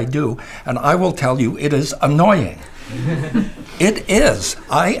what I do, and I will tell you, it is annoying. It is.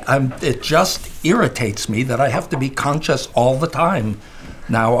 It just irritates me that I have to be conscious all the time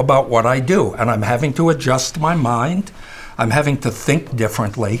now about what I do, and I'm having to adjust my mind. I'm having to think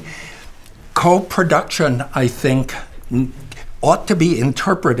differently. Co-production, I think, ought to be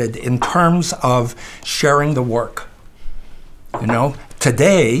interpreted in terms of sharing the work.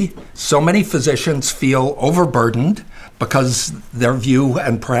 Today, so many physicians feel overburdened because their view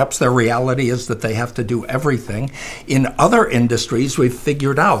and perhaps their reality is that they have to do everything. In other industries, we've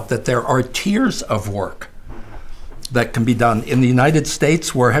figured out that there are tiers of work that can be done. In the United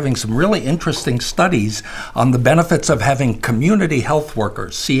States, we're having some really interesting studies on the benefits of having community health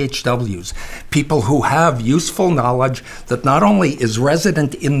workers, CHWs, people who have useful knowledge that not only is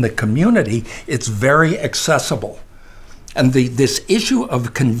resident in the community, it's very accessible. And this issue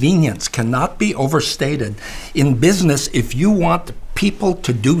of convenience cannot be overstated. In business, if you want people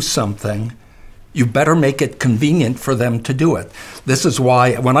to do something, you better make it convenient for them to do it. This is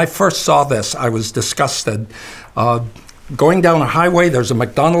why, when I first saw this, I was disgusted. Going down a highway, there's a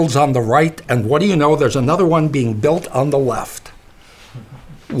McDonald's on the right, and what do you know? There's another one being built on the left.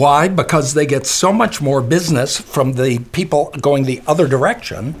 Why? Because they get so much more business from the people going the other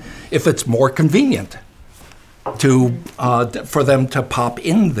direction if it's more convenient for them to pop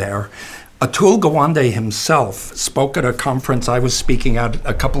in there. Atul Gawande himself spoke at a conference I was speaking at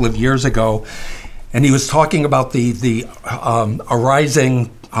a couple of years ago, and he was talking about the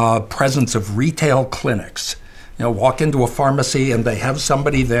arising presence of retail clinics. Walk into a pharmacy and they have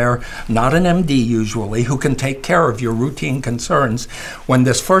somebody there, not an MD usually, who can take care of your routine concerns. When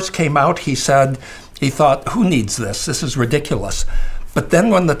this first came out, he said he thought, who needs this? This is ridiculous. But then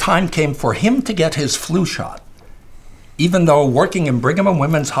when the time came for him to get his flu shot, even though working in Brigham and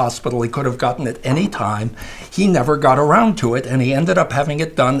Women's Hospital, he could have gotten it any time, he never got around to it, and he ended up having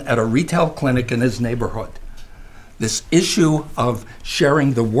it done at a retail clinic in his neighborhood. This issue of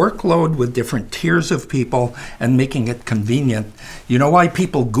sharing the workload with different tiers of people and making it convenient. You know why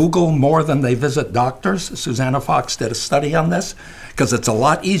people Google more than they visit doctors? Susanna Fox did a study on this, because it's a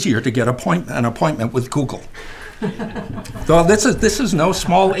lot easier to get an appointment with Google. So this is no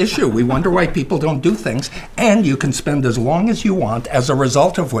small issue. We wonder why people don't do things, and you can spend as long as you want, as a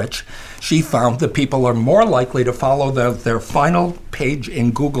result of which she found that people are more likely to follow their final page in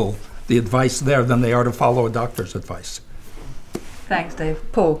Google, the advice there, than they are to follow a doctor's advice. Thanks, Dave.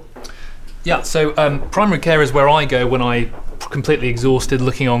 Paul? Yeah, so primary care is where I go when I completely exhausted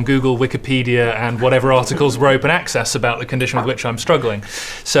looking on Google, Wikipedia, and whatever articles were open access about the condition with which I'm struggling.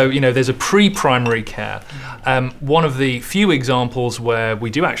 So, there's a pre-primary care. One of the few examples where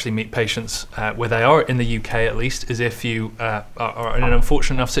we do actually meet patients, where they are in the UK at least, is if you are in an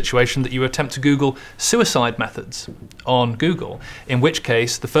unfortunate enough situation that you attempt to Google suicide methods on Google, in which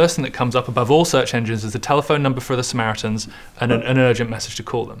case the first thing that comes up above all search engines is the telephone number for the Samaritans and an urgent message to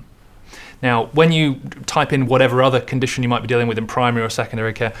call them. Now, when you type in whatever other condition you might be dealing with in primary or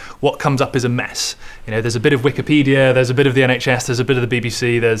secondary care, what comes up is a mess. There's a bit of Wikipedia, there's a bit of the NHS, there's a bit of the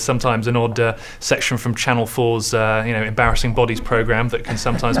BBC, there's sometimes an odd section from Channel 4's Embarrassing Bodies programme that can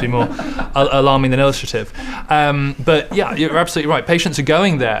sometimes be more alarming than illustrative. But yeah, you're absolutely right. Patients are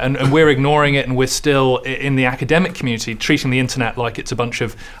going there, and we're ignoring it, and we're still in the academic community treating the internet like it's a bunch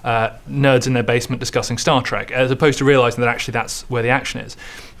of nerds in their basement discussing Star Trek, as opposed to realising that actually that's where the action is.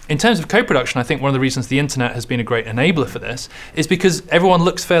 In terms of co-production, I think one of the reasons the internet has been a great enabler for this is because everyone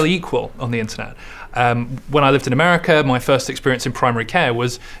looks fairly equal on the internet. When I lived in America, my first experience in primary care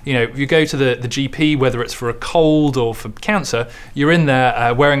was, you go to the GP, whether it's for a cold or for cancer, you're in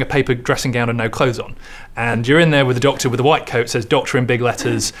there wearing a paper dressing gown and no clothes on. And you're in there with a doctor with a white coat, says doctor in big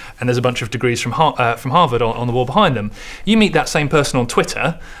letters, and there's a bunch of degrees from Harvard on the wall behind them. You meet that same person on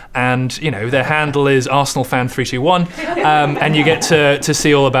Twitter, and their handle is Arsenal fan 321, and you get to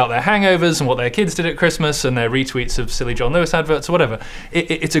see all about their hangovers and what their kids did at Christmas and their retweets of silly John Lewis adverts or whatever.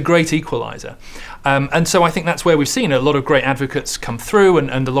 It's a great equaliser. And so I think that's where we've seen a lot of great advocates come through,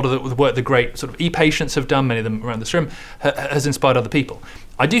 and a lot of the work the great sort of e-patients have done, many of them around this room, has inspired other people.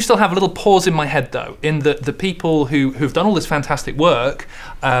 I do still have a little pause in my head, though, in that the people who've done all this fantastic work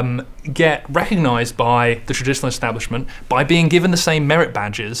get recognised by the traditional establishment by being given the same merit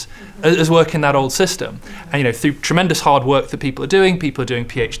badges as work in that old system. And through tremendous hard work that people are doing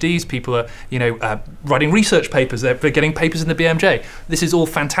PhDs, people are writing research papers, they're getting papers in the BMJ. This is all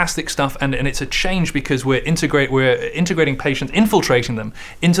fantastic stuff, and it's a change because we're integrating patients, infiltrating them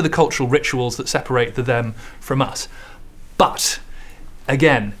into the cultural rituals that separate the them from us. But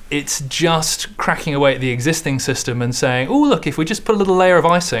again, it's just cracking away at the existing system and saying, oh, look, if we just put a little layer of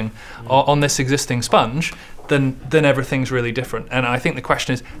icing on this existing sponge, then everything's really different. And I think the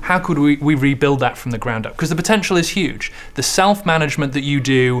question is, how could we rebuild that from the ground up? Because the potential is huge. The self-management that you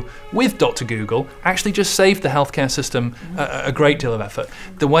do with Dr. Google actually just saved the healthcare system a great deal of effort.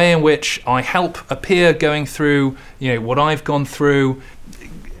 The way in which I help a peer going through, what I've gone through,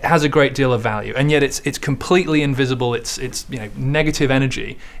 has a great deal of value, and yet it's completely invisible. It's negative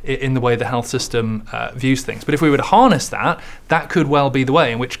energy in the way the health system views things. But if we were to harness that could well be the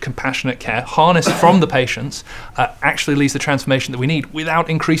way in which compassionate care, harnessed from the patients, actually leads the transformation that we need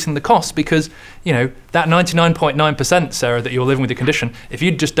without increasing the costs. Because that 99.9%, Sarah, that you're living with your condition, if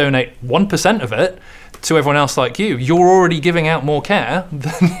you'd just donate 1% of it to everyone else like you're already giving out more care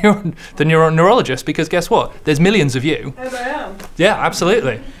than your neurologist, because guess what? There's millions of you. As I am. Yeah,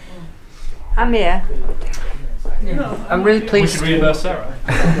 absolutely. Amir. I'm really pleased. We should reimburse Sarah.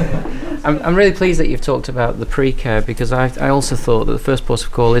 I'm really pleased that you've talked about the pre-care, because I also thought that the first port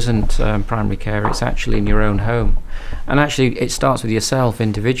of call isn't primary care, it's actually in your own home. And actually it starts with yourself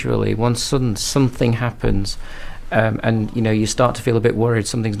individually. Once something happens, and you start to feel a bit worried,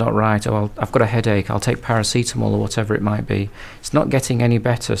 something's not right, I've got a headache, I'll take paracetamol or whatever it might be. It's not getting any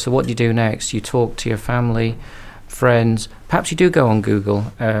better. So what do you do next? You talk to your family, friends, perhaps you do go on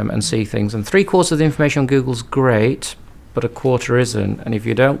Google and see things. And 3/4 of the information on Google's great, but 1/4 isn't. And if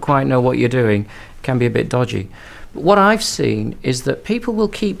you don't quite know what you're doing, it can be a bit dodgy. But what I've seen is that people will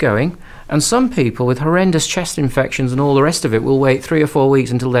keep going, and some people with horrendous chest infections and all the rest of it will wait 3 or 4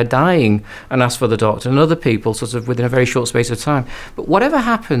 weeks until they're dying and ask for the doctor, and other people sort of within a very short space of time. But whatever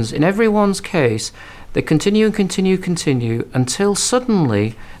happens, in everyone's case, they continue until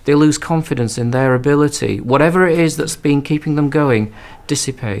suddenly they lose confidence in their ability. Whatever it is that's been keeping them going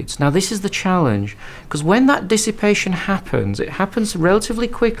dissipates. Now this is the challenge, because when that dissipation happens, it happens relatively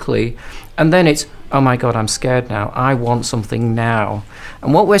quickly, and then it's, oh my God, I'm scared now, I want something now.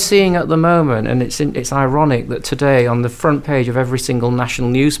 And what we're seeing at the moment, and it's ironic that today on the front page of every single national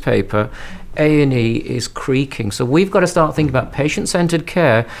newspaper, A&E is creaking. So we've got to start thinking about patient-centred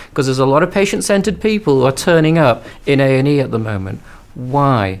care, because there's a lot of patient-centred people who are turning up in A&E at the moment.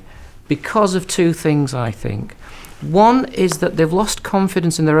 Why? Because of two things, I think. One is that they've lost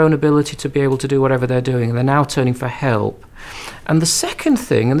confidence in their own ability to be able to do whatever they're doing, and they're now turning for help. And the second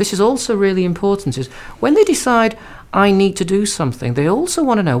thing, and this is also really important, is when they decide, I need to do something, they also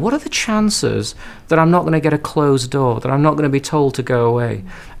want to know, what are the chances that I'm not going to get a closed door, that I'm not going to be told to go away?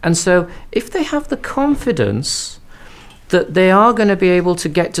 And so if they have the confidence that they are going to be able to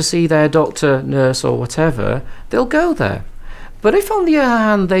get to see their doctor, nurse or whatever, they'll go there. But if on the other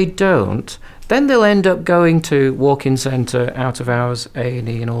hand they don't, then they'll end up going to walk-in centre, out of hours,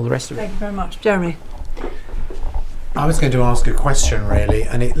 A&E and all the rest of it. Thank you very much. Jeremy. I was going to ask a question, really,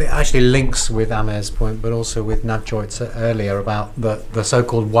 and it actually links with Amir's point, but also with Navjot's earlier about the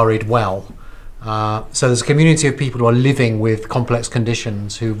so-called worried well. So there's a community of people who are living with complex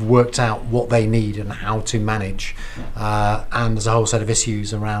conditions who've worked out what they need and how to manage, and there's a whole set of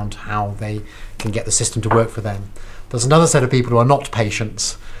issues around how they can get the system to work for them. There's another set of people who are not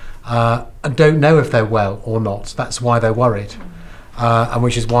patients and don't know if they're well or not. That's why they're worried. And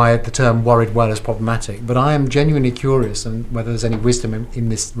which is why the term worried well is problematic. But I am genuinely curious, and whether there's any wisdom in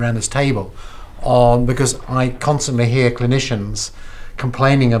this around this table, because I constantly hear clinicians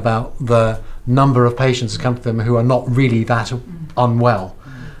complaining about the number of patients who come to them who are not really that unwell.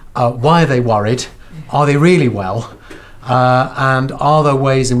 Why are they worried? Are they really well? And are there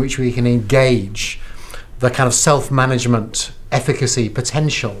ways in which we can engage the kind of self-management efficacy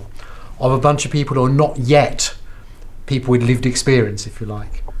potential of a bunch of people who are not yet people with lived experience, if you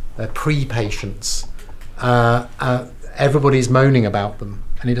like. They're pre-patients. Everybody's moaning about them,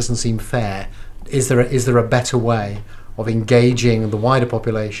 and it doesn't seem fair. Is there a better way of engaging the wider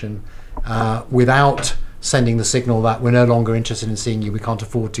population without sending the signal that we're no longer interested in seeing you, we can't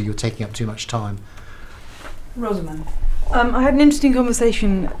afford to, you're taking up too much time? Rosamund. I had an interesting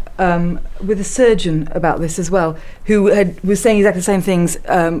conversation with a surgeon about this as well, who was saying exactly the same things.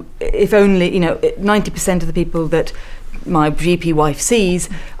 If only, 90% of the people that my GP wife sees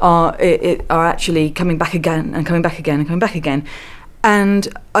are actually coming back again and coming back again and coming back again. And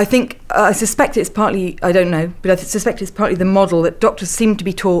I suspect it's partly, I don't know, but I suspect it's partly the model that doctors seem to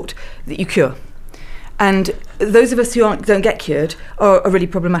be taught that you cure. And those of us who don't get cured are really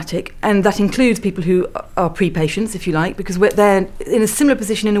problematic, and that includes people who are pre-patients, if you like, because they're in a similar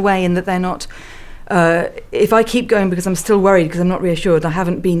position in a way in that they're not, if I keep going because I'm still worried, because I'm not reassured, I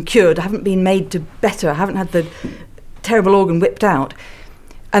haven't been cured, I haven't been made to better, I haven't had the terrible organ whipped out.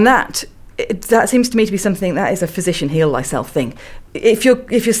 And that seems to me to be something that is a physician heal thyself thing. If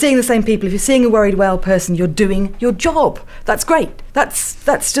you're seeing the same people, if you're seeing a worried well person, you're doing your job. That's great. That's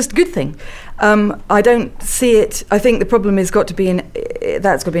just a good thing. I don't see it. I think the problem has got to be an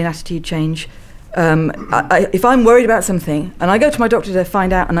attitude change. If I'm worried about something and I go to my doctor to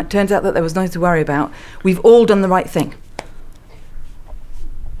find out, and it turns out that there was nothing to worry about, we've all done the right thing.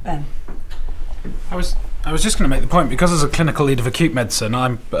 Ben. I was just going to make the point, because as a clinical lead of acute medicine,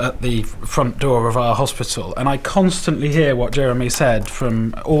 I'm at the front door of our hospital, and I constantly hear what Jeremy said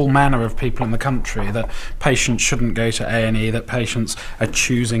from all manner of people in the country, that patients shouldn't go to A&E, that patients are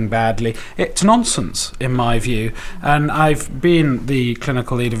choosing badly. It's nonsense, in my view, and I've been the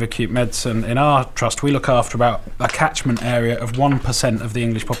clinical lead of acute medicine in our trust. We look after about a catchment area of 1% of the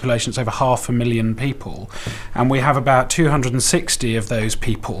English population. It's over 500,000 people, and we have about 260 of those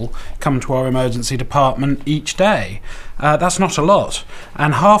people come to our emergency department each day. That's not a lot,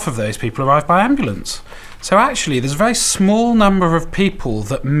 and half of those people arrive by ambulance. So actually there's a very small number of people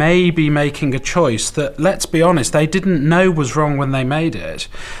that may be making a choice that, let's be honest, they didn't know was wrong when they made it.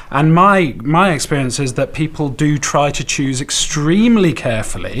 And my experience is that people do try to choose extremely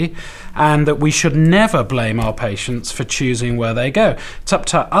carefully, and that we should never blame our patients for choosing where they go. It's up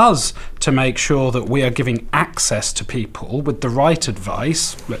to us to make sure that we are giving access to people with the right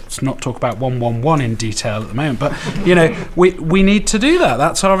advice. Let's not talk about 111 in detail at the moment, but we need to do that.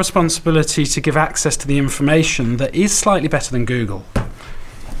 That's our responsibility, to give access to the information that is slightly better than Google.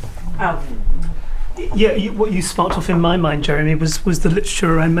 Yeah, what you sparked off in my mind, Jeremy, was the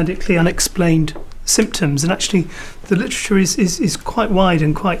literature around medically unexplained symptoms, and actually the literature is quite wide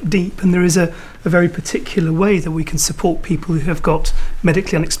and quite deep, and there is a very particular way that we can support people who have got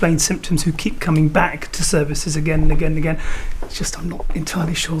medically unexplained symptoms who keep coming back to services again and again and again. It's just I'm not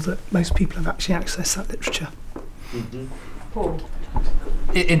entirely sure that most people have actually accessed that literature. Mm-hmm. Paul?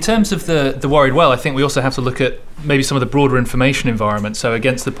 In terms of the worried well, I think we also have to look at maybe some of the broader information environment. So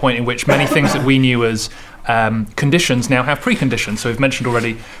against the point in which many things that we knew as conditions now have preconditions. So we've mentioned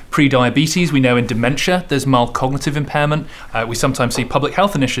already pre-diabetes. We know in dementia there's mild cognitive impairment. We sometimes see public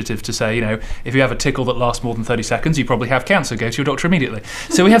health initiatives to say, if you have a tickle that lasts more than 30 seconds, you probably have cancer. Go to your doctor immediately.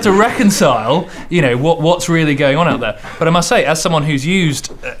 So we have to reconcile, what's really going on out there. But I must say, as someone who's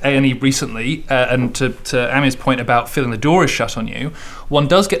used A&E recently, and to Amir's point about feeling the door is shut on you, one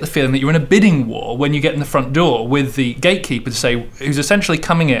does get the feeling that you're in a bidding war when you get in the front door with the gatekeeper to say, who's essentially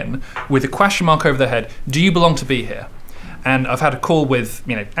coming in with a question mark over their head, do you belong to be here? And I've had a call with,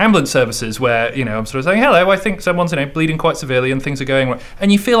 ambulance services where, I'm sort of saying, hello, I think someone's, bleeding quite severely and things are going right.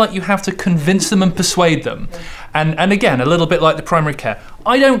 And you feel like you have to convince them and persuade them. And again, a little bit like the primary care,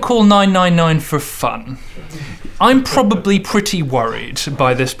 I don't call 999 for fun. I'm probably pretty worried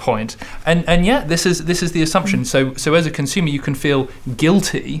by this point, and yet this is the assumption. So as a consumer, you can feel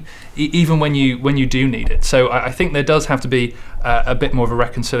guilty even when you do need it. So I think there does have to be a bit more of a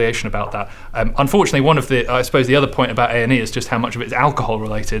reconciliation about that. Unfortunately, one of the other point about A&E is just how much of it is alcohol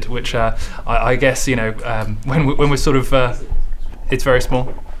related, which I guess when we're sort of it's very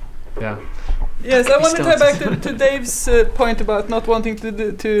small. Yeah. Yes, I want to tie back to Dave's point about not wanting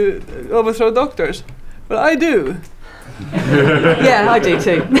to overthrow doctors. Well, I do. Yeah, I do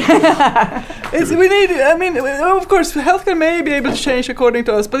too. Of course, healthcare may be able to change according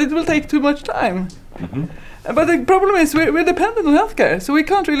to us, but it will take too much time. Mm-hmm. But the problem is we're dependent on healthcare, so we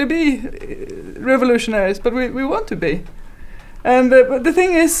can't really be revolutionaries, but we want to be. And but the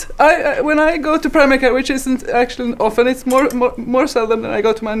thing is, I when I go to primary care, which isn't actually often, it's more seldom than I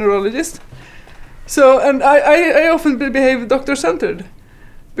go to my neurologist. So, and I often behave doctor-centered.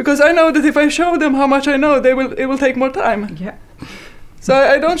 Because I know that if I show them how much I know, it will take more time. Yeah. So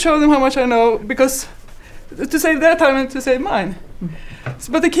I don't show them how much I know, because to save their time and to save mine.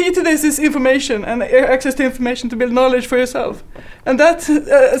 But the key to this is information and access to information to build knowledge for yourself. And that,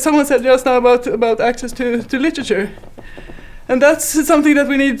 someone said just now about access to literature. And that's something that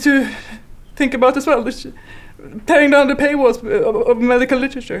we need to think about as well, tearing down the paywalls of medical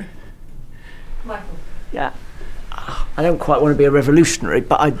literature. Michael? Yeah. I don't quite want to be a revolutionary,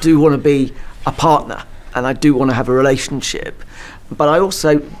 but I do want to be a partner, and I do want to have a relationship. But I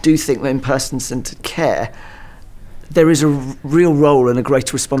also do think that in person-centred care, there is a real role and a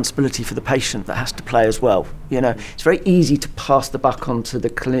greater responsibility for the patient that has to play as well. It's very easy to pass the buck on to the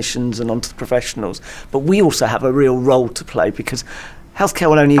clinicians and onto the professionals, but we also have a real role to play, because healthcare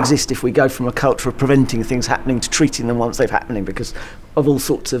will only exist if we go from a culture of preventing things happening to treating them once they're happening, because of all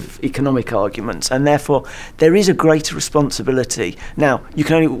sorts of economic arguments. And therefore, there is a greater responsibility. Now, you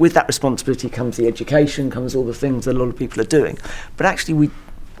can only, with that responsibility comes the education, comes all the things that a lot of people are doing. But actually,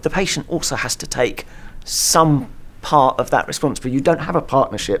 the patient also has to take some part of that responsibility. You don't have a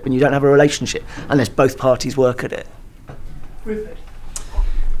partnership and you don't have a relationship unless both parties work at it. Rupert?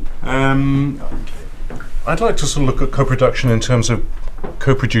 I'd like to sort of look at co-production in terms of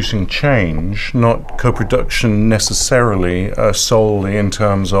co-producing change, not co-production necessarily solely in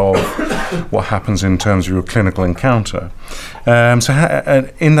terms of what happens in terms of your clinical encounter.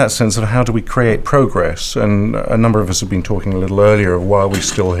 In that sense, of how do we create progress? And a number of us have been talking a little earlier of why we're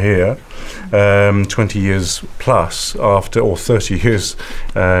still here, 20 years plus after, or 30 years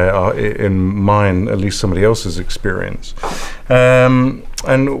in mine, at least somebody else's experience.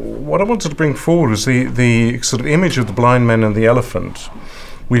 And what I wanted to bring forward was the sort of image of the blind man and the elephant.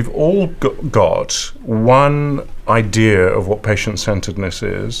 We've all got one idea of what patient-centeredness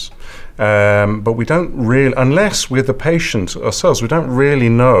is, but we don't really, unless we're the patient ourselves, we don't really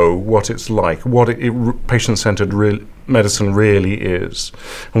know what it's like, what patient-centered medicine really is,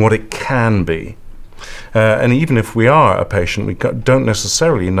 and what it can be. And even if we are a patient, we don't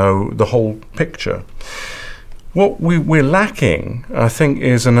necessarily know the whole picture. What we're lacking, I think,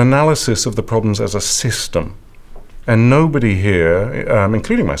 is an analysis of the problems as a system. And nobody here,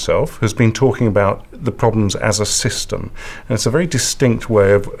 including myself, has been talking about the problems as a system. And it's a very distinct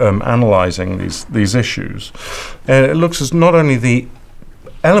way of analysing these issues. And it looks as not only the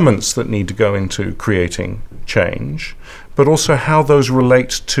elements that need to go into creating change, but also how those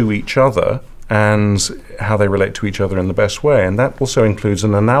relate to each other and how they relate to each other in the best way. And that also includes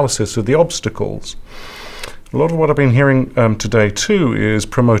an analysis of the obstacles. A lot of what I've been hearing today too is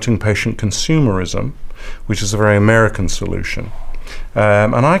promoting patient consumerism, which is a very American solution.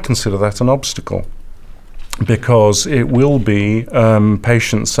 And I consider that an obstacle, because it will be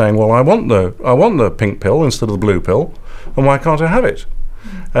patients saying, well, I want the pink pill instead of the blue pill, and why can't I have it?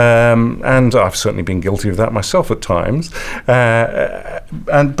 And I've certainly been guilty of that myself at times.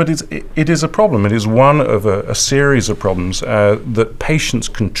 But it is a problem. It is one of a series of problems that patients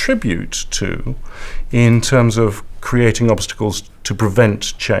contribute to in terms of creating obstacles to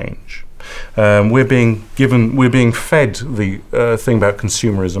prevent change. We're being fed the thing about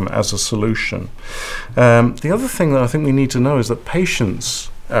consumerism as a solution. The other thing that I think we need to know is that patients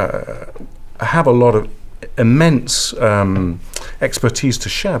have a lot of immense expertise to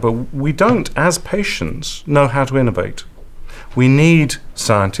share, but we don't, as patients, know how to innovate. We need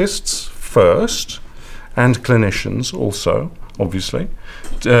scientists first, and clinicians also, obviously,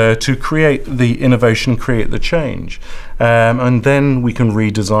 to create the innovation, create the change. And then we can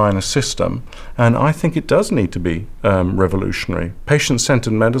redesign a system. And I think it does need to be revolutionary.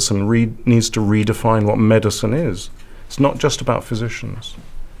 Patient-centered medicine needs to redefine what medicine is. It's not just about physicians.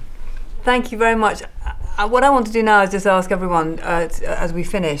 Thank you very much. What I want to do now is just ask everyone, as we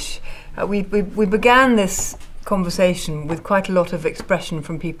finish, we began this conversation with quite a lot of expression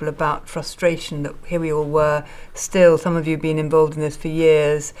from people about frustration that here we all were, still, some of you have been involved in this for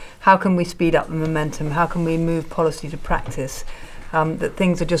years. How can we speed up the momentum? How can we move policy to practice? That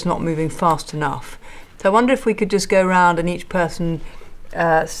things are just not moving fast enough. So I wonder if we could just go around and each person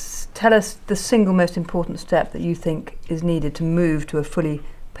tell us the single most important step that you think is needed to move to a fully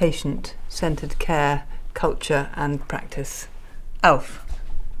patient-centred care culture and practice. Alf.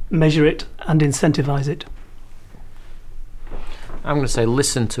 Measure it and incentivise it. I'm going to say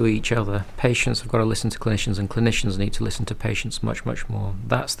listen to each other. Patients have got to listen to clinicians, and clinicians need to listen to patients much, much more.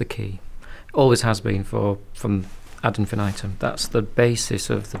 That's the key. Always has been from ad infinitum. That's the basis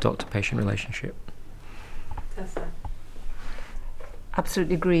of the doctor-patient relationship. Tessa.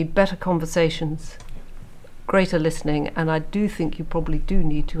 Absolutely agree. Better conversations, greater listening, and I do think you probably do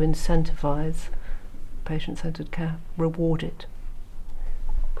need to incentivise patient-centred care, reward it.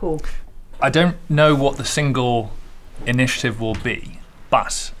 Paul. I don't know what the single initiative will be,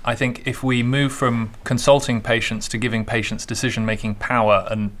 But I think if we move from consulting patients to giving patients decision-making power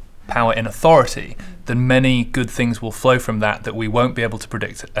and power in authority, then many good things will flow from that we won't be able to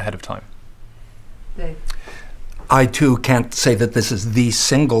predict ahead of time. Dave. I too can't say that this is the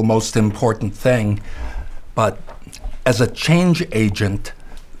single most important thing, but as a change agent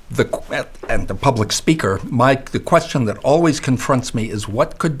and the public speaker, Mike, the question that always confronts me is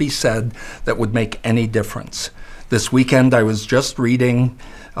what could be said that would make any difference. This weekend I was just reading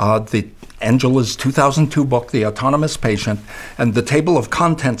Angela's 2002 book, The Autonomous Patient, and the table of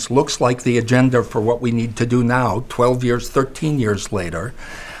contents looks like the agenda for what we need to do now, 12 years, 13 years later.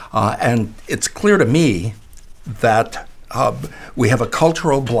 And it's clear to me that we have a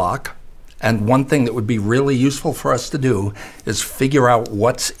cultural block, and one thing that would be really useful for us to do is figure out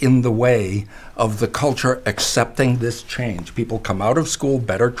what's in the way of the culture accepting this change. People come out of school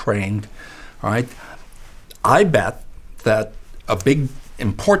better trained, all right? I bet that a big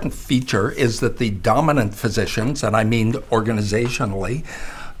important feature is that the dominant physicians, and I mean organizationally,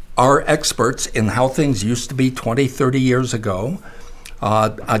 are experts in how things used to be 20, 30 years ago.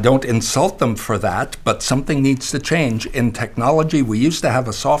 I don't insult them for that, but something needs to change. In technology, we used to have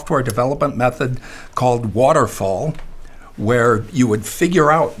a software development method called waterfall, where you would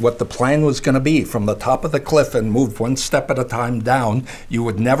figure out what the plan was going to be from the top of the cliff and move one step at a time down. You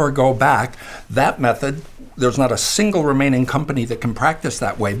would never go back. That method, there's not a single remaining company that can practice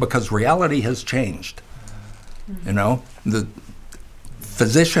that way because reality has changed. You know, the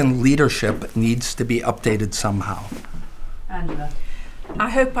physician leadership needs to be updated somehow. Angela. I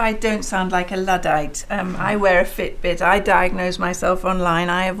hope I don't sound like a Luddite. I wear a Fitbit. I diagnose myself online.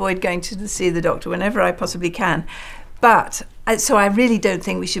 I avoid going to see the doctor whenever I possibly can. But, so I really don't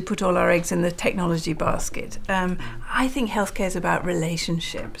think we should put all our eggs in the technology basket. I think healthcare is about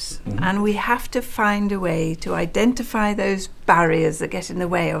relationships. Mm-hmm. And we have to find a way to identify those barriers that get in the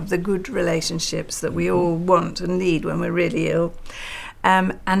way of the good relationships that we all want and need when we're really ill,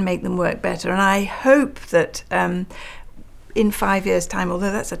 and make them work better. And I hope that in 5 years' time,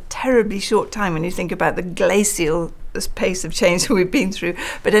 although that's a terribly short time when you think about the glacial pace of change that we've been through,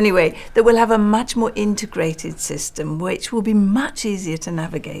 but anyway, that we'll have a much more integrated system which will be much easier to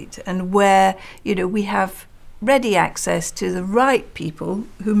navigate, and where, you know, we have ready access to the right people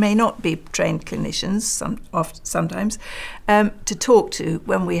who may not be trained clinicians sometimes to talk to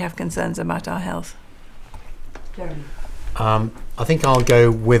when we have concerns about our health. Jeremy. I think I'll go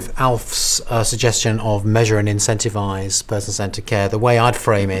with Alf's suggestion of measure and incentivise person-centred care. The way I'd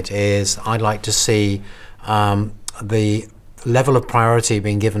frame it is I'd like to see the level of priority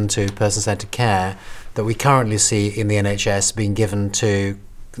being given to person-centred care that we currently see in the NHS being given to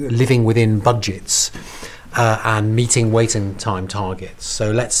living within budgets and meeting waiting time targets.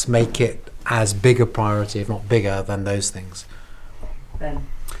 So let's make it as big a priority, if not bigger, than those things. Ben.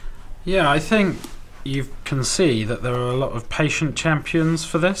 Yeah, I think you can see that there are a lot of patient champions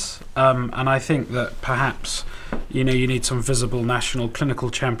for this, and I think that perhaps you need some visible national clinical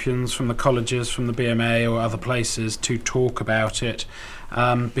champions from the colleges, from the BMA or other places to talk about it,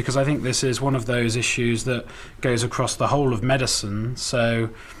 because I think this is one of those issues that goes across the whole of medicine, so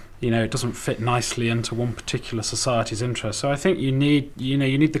it doesn't fit nicely into one particular society's interest. So I think you need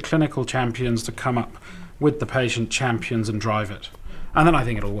the clinical champions to come up with the patient champions and drive it, and then I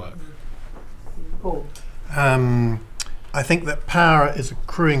think it'll work. Paul. I think that power is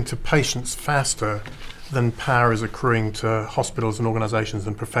accruing to patients faster than power is accruing to hospitals and organisations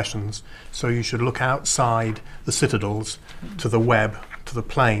and professions. So you should look outside the citadels to the web, to the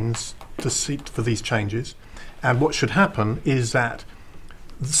planes, to see for these changes. And what should happen is that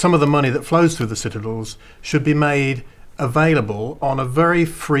some of the money that flows through the citadels should be made available on a very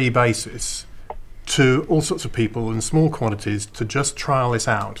free basis to all sorts of people in small quantities to just trial this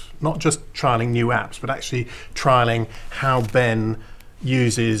out. Not just trialling new apps, but actually trialling how Ben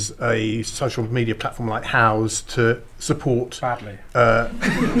uses a social media platform like House to support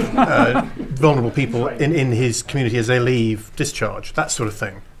vulnerable people in his community as they leave discharge, that sort of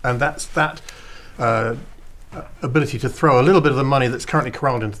thing. And that's that ability to throw a little bit of the money that's currently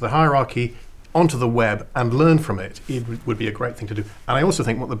corralled into the hierarchy onto the web and learn from it, would be a great thing to do. And I also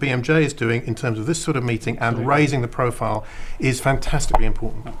think what the BMJ is doing in terms of this sort of meeting and raising the profile is fantastically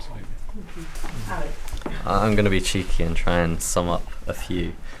important. Absolutely. I'm going to be cheeky and try and sum up a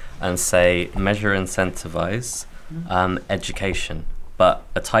few and say measure, incentivise education, but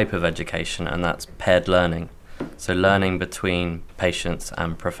a type of education, and that's paired learning. So learning between patients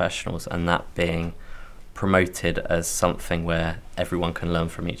and professionals, and that being promoted as something where everyone can learn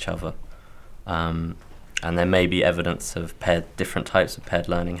from each other. And there may be evidence of different types of paired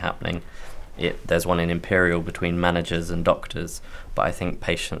learning happening there's one in Imperial between managers and doctors, but I think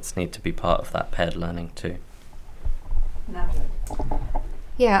patients need to be part of that paired learning too.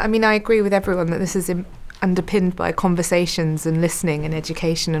 Yeah, I mean, I agree with everyone that this is underpinned by conversations and listening and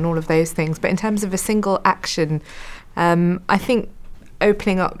education and all of those things. But in terms of a single action, I think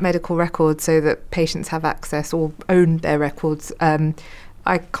opening up medical records so that patients have access or own their records,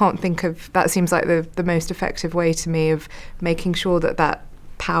 I can't think of, that seems like the most effective way to me of making sure that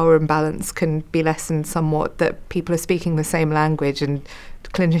power imbalance can be lessened somewhat, that people are speaking the same language and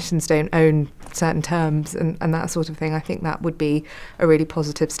clinicians don't own certain terms and that sort of thing. I think that would be a really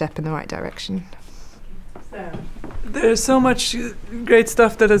positive step in the right direction. There's so much great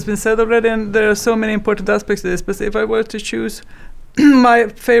stuff that has been said already, and there are so many important aspects to this, but if I were to choose, my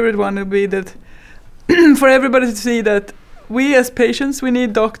favorite one would be that for everybody to see that we as patients, we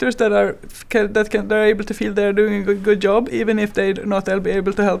need doctors that are able to feel they're doing a good job, even if they're not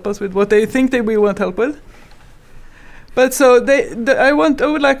able to help us with what they think we want help with. But so I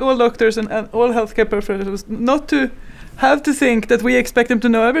would like all doctors and all healthcare professionals not to have to think that we expect them to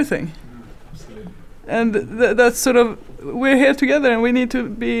know everything. And that's sort of, we're here together and we need to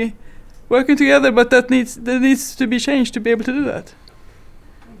be working together, but that needs to be changed to be able to do that.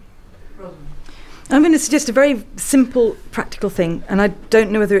 I'm going to suggest a very simple, practical thing, and I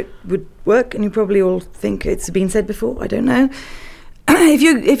don't know whether it would work, and you probably all think it's been said before, I don't know. If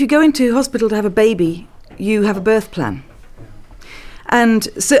you go into hospital to have a baby, you have a birth plan. And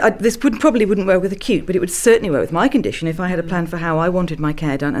so this probably wouldn't work with acute, but it would certainly work with my condition if I had a plan for how I wanted my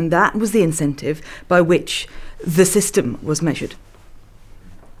care done, and that was the incentive by which the system was measured.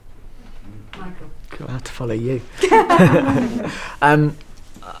 Michael. Cool, I have to follow you.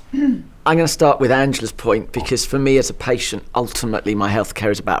 I'm going to start with Angela's point, because for me as a patient, ultimately my healthcare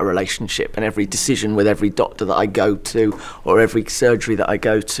is about a relationship, and every decision with every doctor that I go to or every surgery that I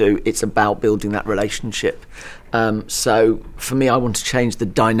go to, it's about building that relationship. So for me, I want to change the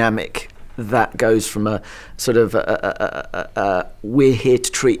dynamic that goes from a sort of we're here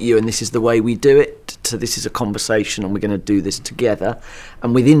to treat you and this is the way we do it, to this is a conversation and we're going to do this together.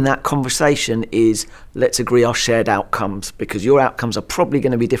 And within that conversation is, let's agree our shared outcomes, because your outcomes are probably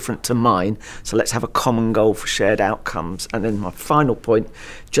going to be different to mine, so let's have a common goal for shared outcomes. And then my final point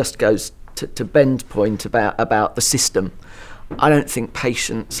just goes to Ben's point about the system. I don't think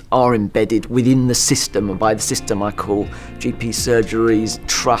patients are embedded within the system, and by the system I call GP surgeries,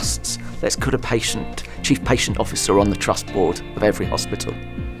 trusts. Let's put a chief patient officer on the trust board of every hospital.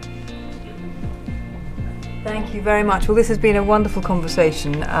 Thank you very much. Well, this has been a wonderful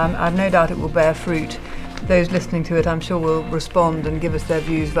conversation. I've no doubt it will bear fruit. Those listening to it, I'm sure, will respond and give us their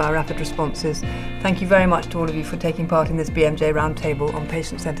views via rapid responses. Thank you very much to all of you for taking part in this BMJ Roundtable on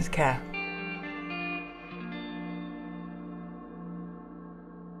patient-centred care.